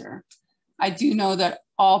answer. I do know that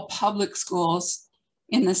all public schools,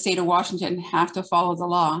 in the state of Washington have to follow the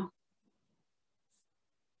law.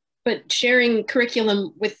 But sharing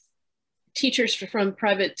curriculum with teachers from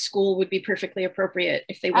private school would be perfectly appropriate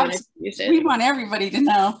if they wanted to use it. We want everybody to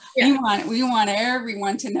know. Yeah. We want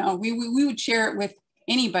everyone to know. We would share it with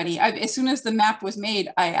anybody. As soon as the map was made,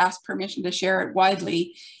 I asked permission to share it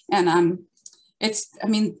widely. And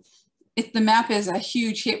the map is a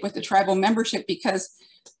huge hit with the tribal membership because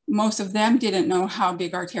most of them didn't know how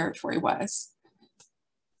big our territory was.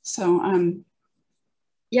 So,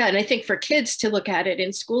 yeah, and I think for kids to look at it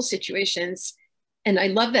in school situations, and I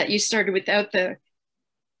love that you started without the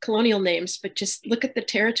colonial names, but just look at the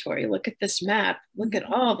territory, look at this map, look at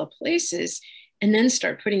all the places, and then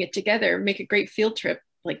start putting it together, make a great field trip,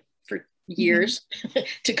 like for years,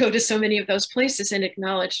 to go to so many of those places and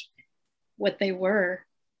acknowledge what they were.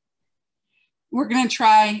 We're going to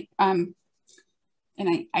try, and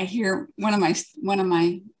I hear one of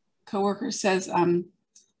my coworkers says,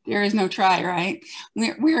 there is no try, right?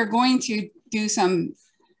 We are going to do some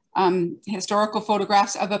historical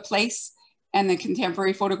photographs of a place and the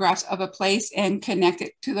contemporary photographs of a place and connect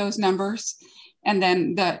it to those numbers. And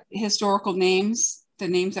then the historical names, the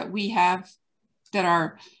names that we have that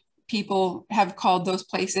our people have called those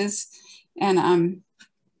places. And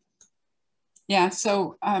yeah,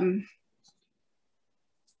 so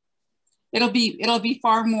it'll be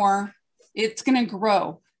far more, it's gonna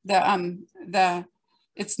grow.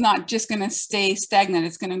 It's not just going to stay stagnant.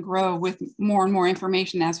 It's going to grow with more and more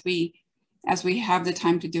information as we have the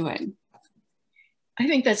time to do it. I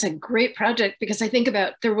think that's a great project because I think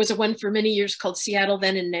about, there was a one for many years called Seattle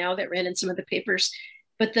Then and Now that ran in some of the papers,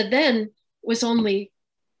 but the then was only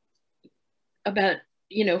about,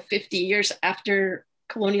 50 years after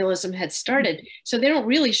colonialism had started. So they don't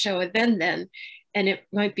really show a then. And it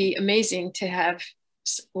might be amazing to have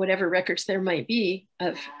whatever records there might be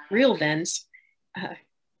of real thens.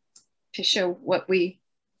 To show what we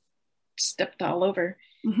stepped all over.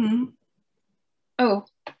 Mm-hmm. Oh,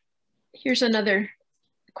 here's another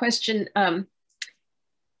question. Tine,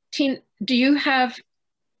 do you have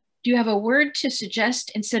a word to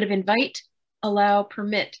suggest instead of invite, allow,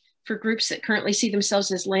 permit for groups that currently see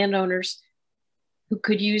themselves as landowners who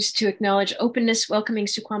could use to acknowledge openness, welcoming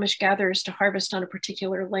Suquamish gatherers to harvest on a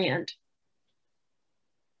particular land?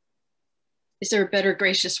 Is there a better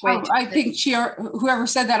gracious way? I think whoever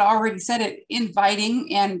said that already said it.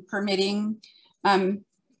 Inviting and permitting.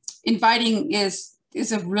 Inviting is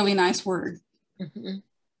a really nice word. Mm-hmm.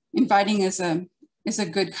 Inviting is a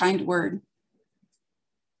good, kind word.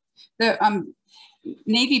 The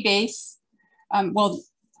Navy base,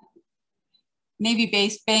 Navy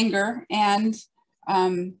base Bangor and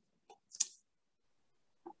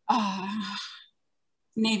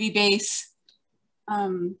Navy base.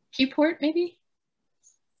 Keyport, maybe?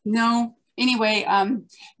 No. Anyway,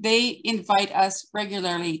 they invite us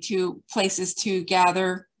regularly to places to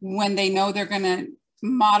gather when they know they're going to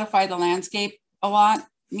modify the landscape a lot,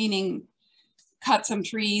 meaning cut some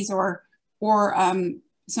trees or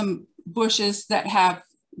some bushes that have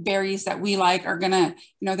berries that we like are going to,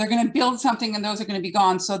 they're going to build something and those are going to be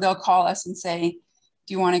gone. So they'll call us and say,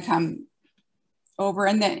 do you want to come over?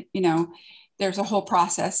 And then, there's a whole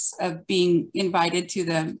process of being invited to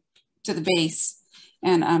the base.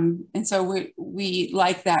 And so we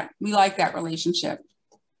like that. We like that relationship.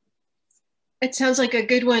 It sounds like a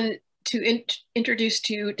good one to introduce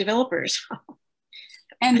to developers.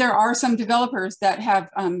 And there are some developers that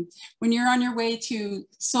have, when you're on your way to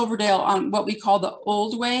Silverdale on what we call the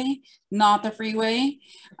old way, not the freeway,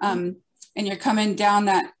 and you're coming down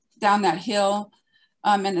that hill,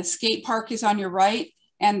 and the skate park is on your right,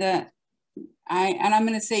 and I'm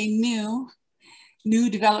going to say new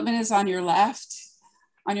development is on your left,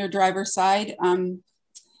 on your driver's side.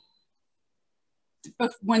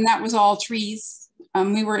 But when that was all trees,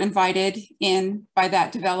 we were invited in by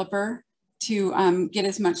that developer to get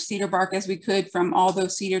as much cedar bark as we could from all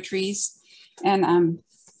those cedar trees, and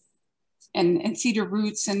cedar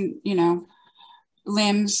roots and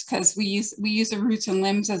limbs, because we use the roots and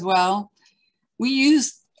limbs as well. We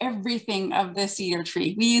use everything of the cedar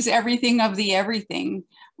tree. We use everything of the everything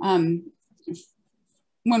when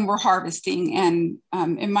we're harvesting, and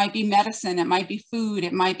it might be medicine, it might be food,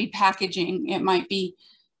 it might be packaging, it might be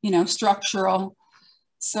structural.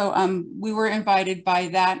 So we were invited by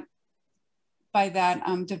that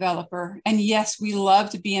developer. And yes, we love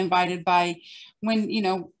to be invited by when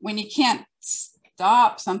you can't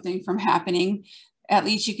stop something from happening, at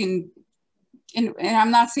least you can. And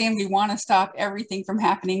I'm not saying we want to stop everything from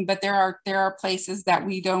happening, but there are places that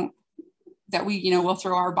we will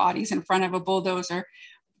throw our bodies in front of a bulldozer.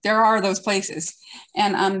 There are those places,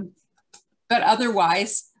 and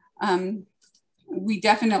otherwise, we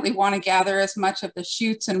definitely want to gather as much of the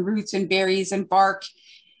shoots and roots and berries and bark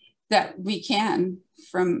that we can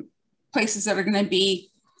from places that are going to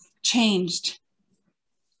be changed.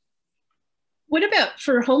 What about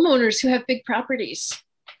for homeowners who have big properties?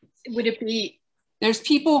 Would it be? There's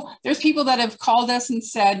people that have called us and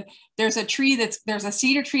said, there's a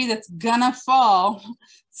cedar tree that's gonna fall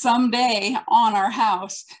someday on our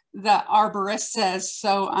house, the arborist says.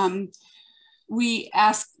 So we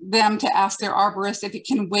ask them to ask their arborist if it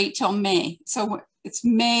can wait till May. So it's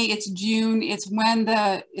May, it's June, it's when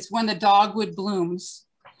the dogwood blooms.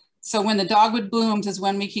 So when the dogwood blooms is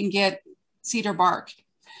when we can get cedar bark.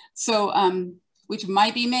 So which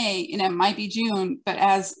might be May and it might be June, but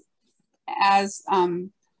as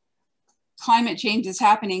climate change is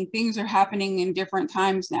happening, things are happening in different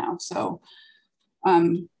times now. So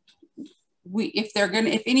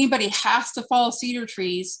if anybody has to fall cedar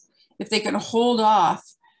trees, if they can hold off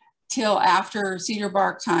till after cedar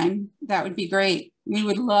bark time, that would be great. We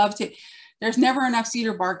would love to. There's never enough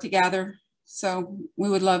cedar bark to gather, so we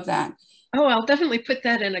would love that. Oh, I'll definitely put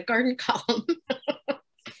that in a garden column.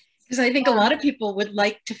 Because I think a lot of people would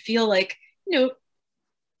like to feel like,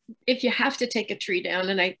 if you have to take a tree down,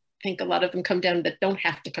 and I think a lot of them come down that don't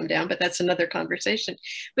have to come down, but that's another conversation.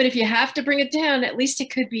 But if you have to bring it down, at least it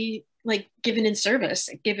could be like given in service,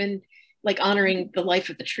 given like honoring the life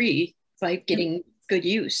of the tree by getting good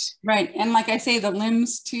use. Right. And like I say, the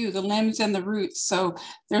limbs too, the limbs and the roots. So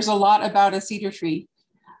there's a lot about a cedar tree.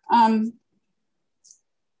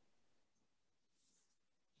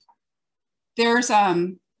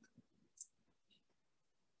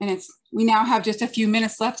 We now have just a few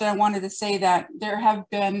minutes left, and I wanted to say that there have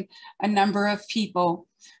been a number of people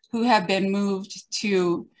who have been moved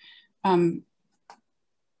to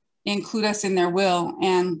include us in their will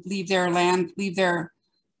and leave their land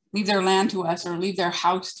to us, or leave their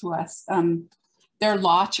house to us, their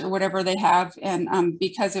lot or whatever they have, and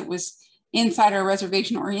because it was inside our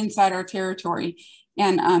reservation or inside our territory.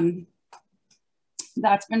 And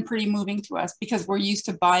that's been pretty moving to us because we're used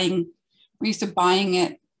to buying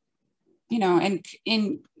it, and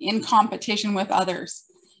in competition with others.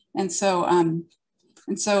 And so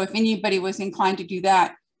if anybody was inclined to do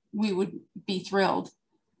that, we would be thrilled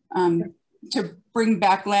to bring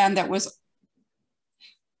back land that was,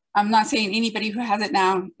 I'm not saying anybody who has it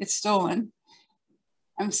now, it's stolen.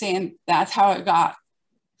 I'm saying that's how it got.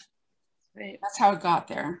 Right. That's how it got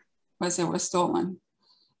there, was it was stolen.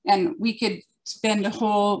 And we could spend a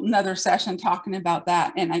whole another session talking about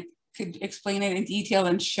that. And I could explain it in detail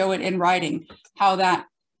and show it in writing, how that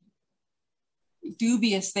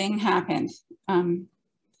dubious thing happened,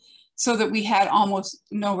 so that we had almost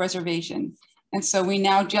no reservation. And so we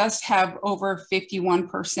now just have over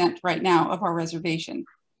 51% right now of our reservation.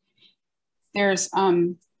 There's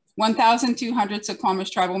 1,200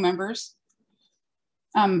 Suquamish tribal members.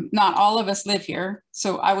 Not all of us live here.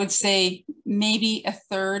 So I would say maybe a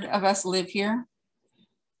third of us live here.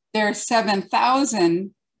 There are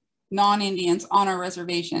 7,000 non-Indians on our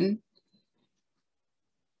reservation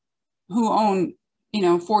who own,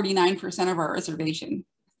 49% of our reservation.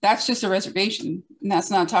 That's just a reservation, and that's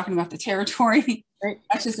not talking about the territory. Right.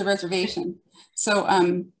 That's just a reservation. So,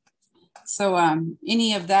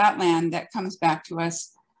 any of that land that comes back to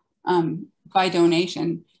us by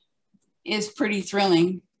donation is pretty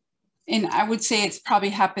thrilling. And I would say it's probably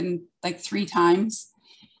happened like 3 times.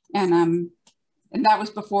 And that was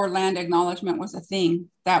before land acknowledgement was a thing.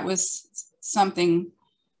 That was something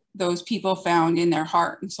those people found in their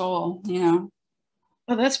heart and soul,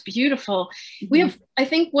 Oh, that's beautiful. Mm-hmm. We have, I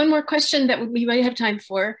think, one more question that we might have time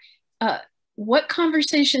for. What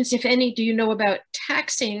conversations, if any, do you know about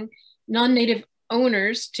taxing non-Native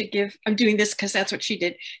owners to give, I'm doing this because that's what she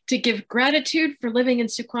did, to give gratitude for living in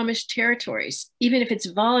Suquamish territories, even if it's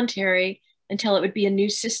voluntary, until it would be a new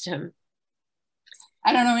system?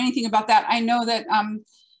 I don't know anything about that. I know that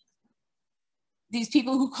these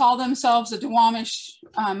people who call themselves the Duwamish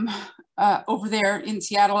over there in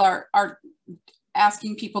Seattle are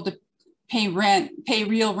asking people to pay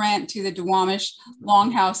real rent to the Duwamish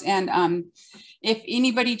Longhouse. And if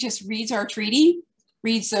anybody just reads our treaty,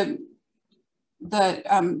 reads the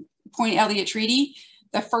Point Elliott Treaty,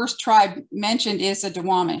 the first tribe mentioned is the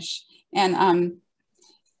Duwamish, and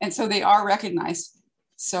so they are recognized.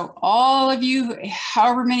 So all of you,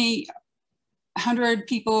 however many 100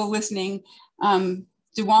 people listening,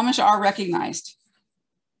 Duwamish are recognized.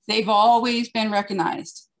 They've always been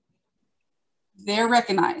recognized. They're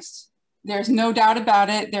recognized. There's no doubt about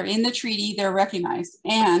it. They're in the treaty, they're recognized.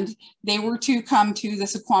 And they were to come to the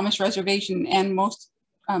Suquamish reservation, and most,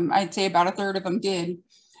 I'd say about a third of them did.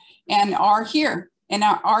 and are here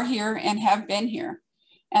and have been here.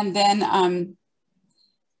 And then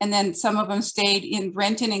some of them stayed in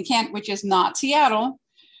Renton and Kent, which is not Seattle,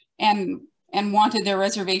 and wanted their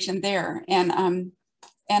reservation there. And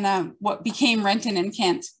what became Renton and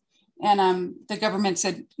Kent. And the government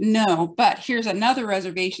said, no, but here's another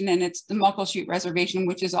reservation, and it's the Muckleshoot Reservation,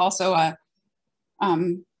 which is also a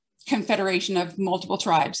confederation of multiple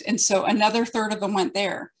tribes. And so another third of them went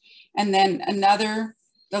there. And then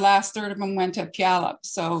the last third of them went to Puyallup.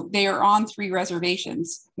 So they are on 3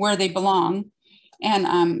 reservations where they belong.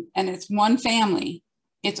 And it's one family.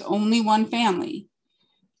 It's only one family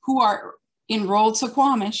who are enrolled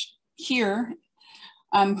Suquamish here,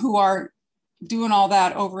 who are doing all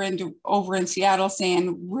that over in Seattle,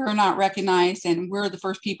 saying we're not recognized and we're the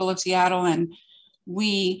first people of Seattle and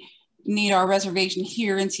we need our reservation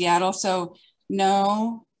here in Seattle. So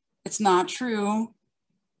no, it's not true.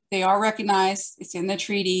 They are recognized. It's in the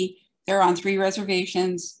treaty. They're on 3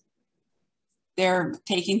 reservations. They're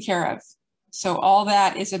taken care of. So all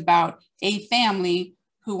that is about a family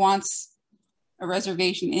who wants a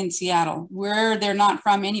reservation in Seattle, where they're not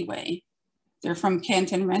from anyway. They're from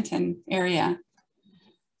Kent and Renton area.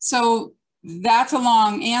 So that's a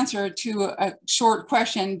long answer to a short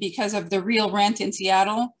question because of the real rent in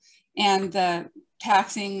Seattle and the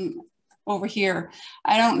taxing over here.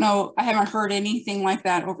 I don't know, I haven't heard anything like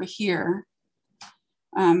that over here.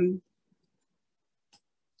 I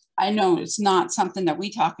know it's not something that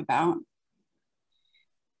we talk about.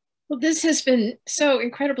 Well, this has been so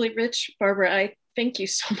incredibly rich, Barbara. I thank you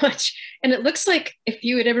so much. And it looks like if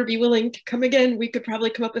you would ever be willing to come again, we could probably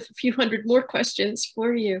come up with a few hundred more questions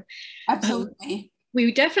for you. Absolutely.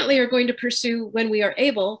 We definitely are going to pursue, when we are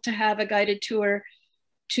able, to have a guided tour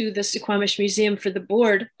to the Suquamish Museum for the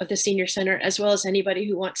board of the Senior Center, as well as anybody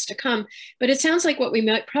who wants to come. But it sounds like what we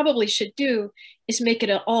probably should do is make it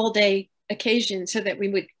an all-day occasion so that we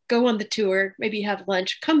would go on the tour, maybe have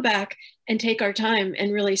lunch, come back and take our time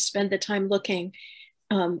and really spend the time looking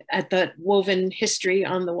at the woven history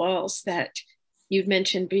on the walls that you'd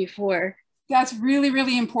mentioned before. That's really,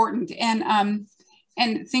 really important. And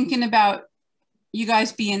thinking about you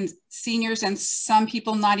guys being seniors and some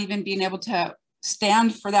people not even being able to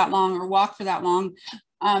stand for that long or walk for that long.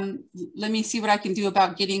 Let me see what I can do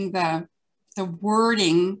about getting the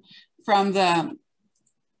wording from the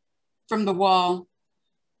wall.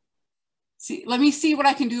 Let me see what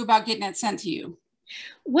I can do about getting it sent to you.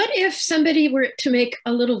 What if somebody were to make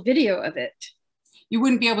a little video of it? You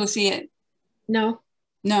wouldn't be able to see it. No.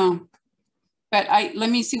 No. But let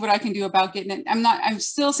me see what I can do about getting it. I'm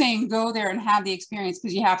still saying go there and have the experience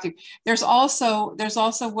because you have to. There's also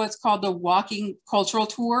what's called the walking cultural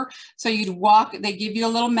tour. So you'd walk, they give you a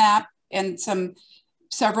little map and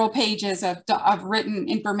several pages of written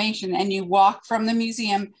information, and you walk from the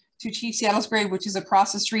museum to Chief Seattle's grave, which is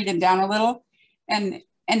across the street and down a little. And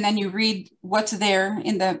then you read what's there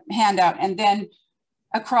in the handout, and then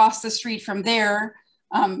across the street from there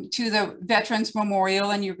to the Veterans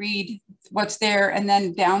Memorial, and you read what's there, and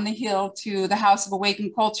then down the hill to the House of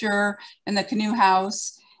Awakened Culture and the Canoe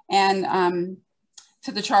House, and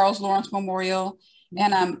to the Charles Lawrence Memorial.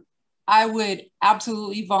 And I would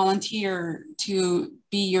absolutely volunteer to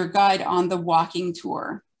be your guide on the walking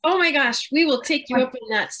tour. Oh my gosh, we will take you up on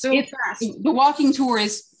that so fast. The walking tour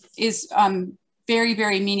is very,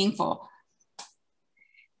 very meaningful.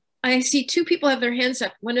 I see 2 people have their hands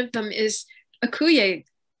up. One of them is Akuye.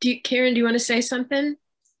 Karen, do you want to say something?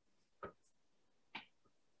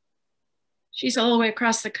 She's all the way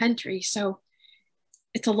across the country, so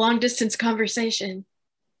it's a long distance conversation.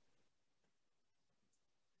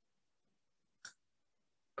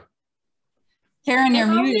 Karen, you're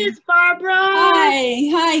muted. Miss Barbara.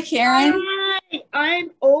 Hi, Karen. Hi, I'm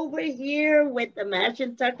over here with the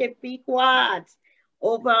Mashantucket Pequods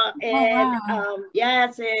over in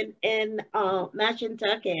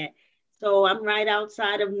Mashantucket. So I'm right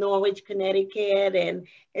outside of Norwich, Connecticut, and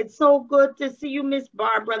it's so good to see you, Miss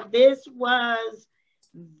Barbara. This was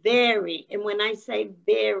very, and when I say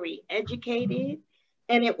very, educated,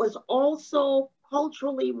 and it was also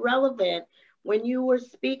culturally relevant when you were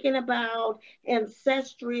speaking about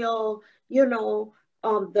ancestral,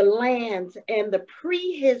 the lands and the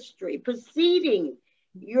prehistory preceding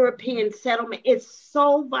European settlement. Is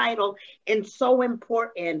so vital and so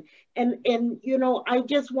important. And I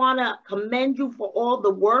just want to commend you for all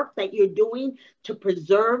the work that you're doing to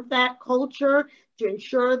preserve that culture, to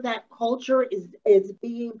ensure that culture is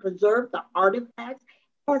being preserved, the artifacts,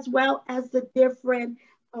 as well as the different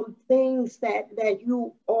things that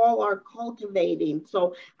you all are cultivating.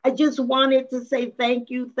 So I just wanted to say thank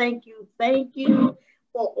you, thank you, thank you.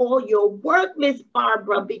 for all your work, Miss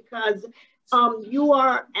Barbara, because you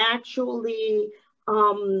are actually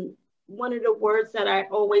one of the words that I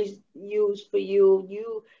always use for you.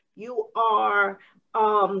 You are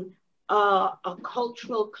a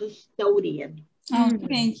cultural custodian. Oh,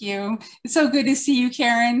 thank you. It's so good to see you,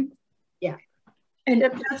 Karen. Yeah. And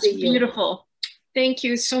that's beautiful. Thank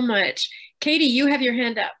you so much. Katie, you have your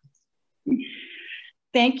hand up.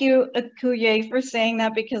 Thank you, Akuye, for saying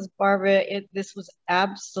that, because Barbara, this was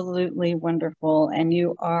absolutely wonderful. And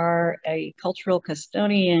you are a cultural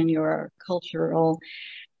custodian, you're a cultural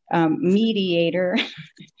mediator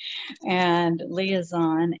and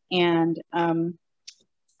liaison. And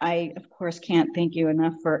I, of course, can't thank you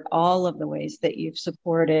enough for all of the ways that you've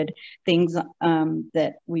supported things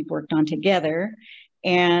that we've worked on together.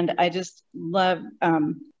 And I just love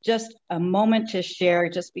just a moment to share,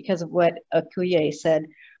 just because of what Akuye said,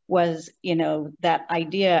 was, you know, that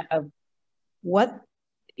idea of what,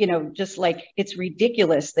 you know, just like it's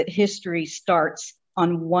ridiculous that history starts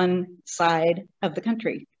on one side of the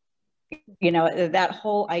country, you know, that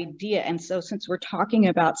whole idea. And so since we're talking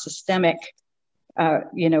about systemic,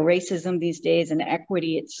 you know, racism these days and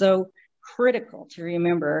equity, it's so critical to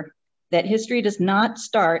remember that history does not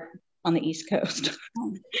start on the East Coast.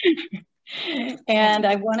 And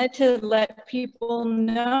I wanted to let people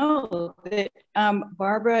know that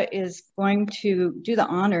Barbara is going to do the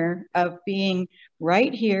honor of being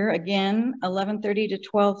right here again, 11:30 to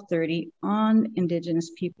 12:30 on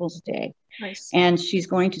Indigenous Peoples Day. Nice. And she's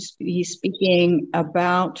going to be speaking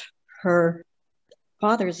about her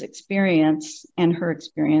father's experience and her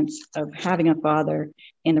experience of having a father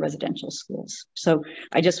in the residential schools. So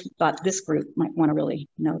I just thought this group might want to really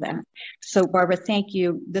know that. So Barbara, thank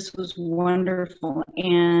you. This was wonderful,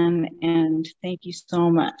 and thank you so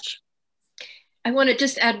much. I want to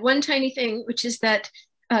just add one tiny thing, which is that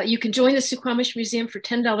you can join the Suquamish Museum for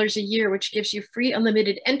 $10 a year, which gives you free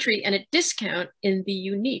unlimited entry and a discount in the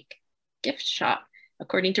unique gift shop,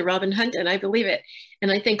 according to Robin Hunt, and I believe it.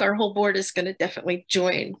 And I think our whole board is going to definitely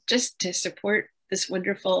join just to support this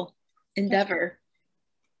wonderful endeavor.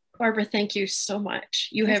 Barbara, thank you so much.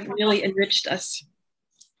 You have really enriched us.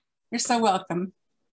 You're so welcome.